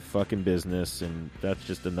go out of fucking business, and that's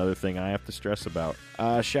just another thing I have to stress about.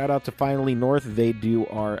 Shout out to Finally North. They do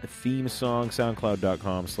our theme song,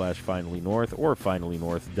 soundcloud.com/FinallyNorth or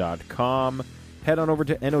finallynorth.com. Head on over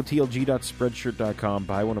to notlg.spreadshirt.com,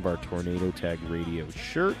 buy one of our Tornado Tag Radio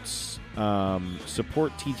shirts.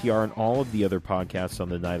 Support TTR and all of the other podcasts on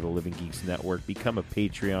the Night of the Living Geeks Network. Become a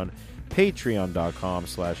Patreon,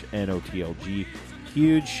 patreon.com/NOTLG.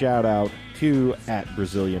 Huge shout out to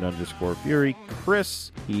 @Brazilian_Fury.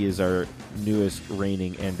 Chris, he is our newest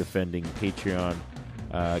reigning and defending Patreon.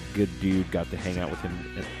 Good dude, got to hang out with him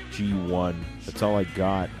at G1. That's all I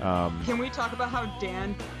got. Can we talk about how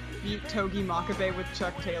Dan beat Togi Makabe with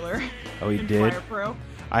Chuck Taylor? Oh, he did? Fire Pro?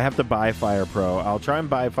 I have to buy Fire Pro. I'll try and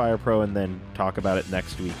buy Fire Pro and then talk about it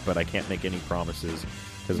next week, but I can't make any promises.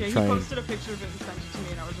 Yeah, he posted a picture of it and sent it to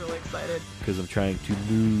me, and I was really excited. Because I'm trying to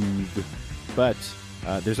move. But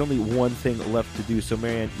there's only one thing left to do, so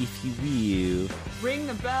Marianne, if you will... Ring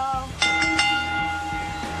the bell!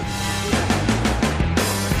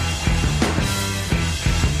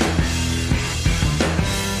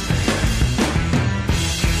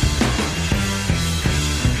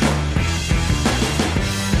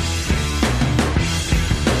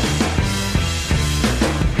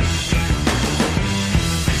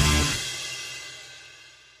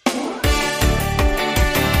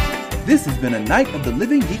 This has been a Night of the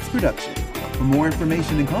Living Geeks production. For more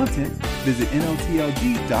information and content, visit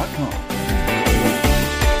NOTLG.com.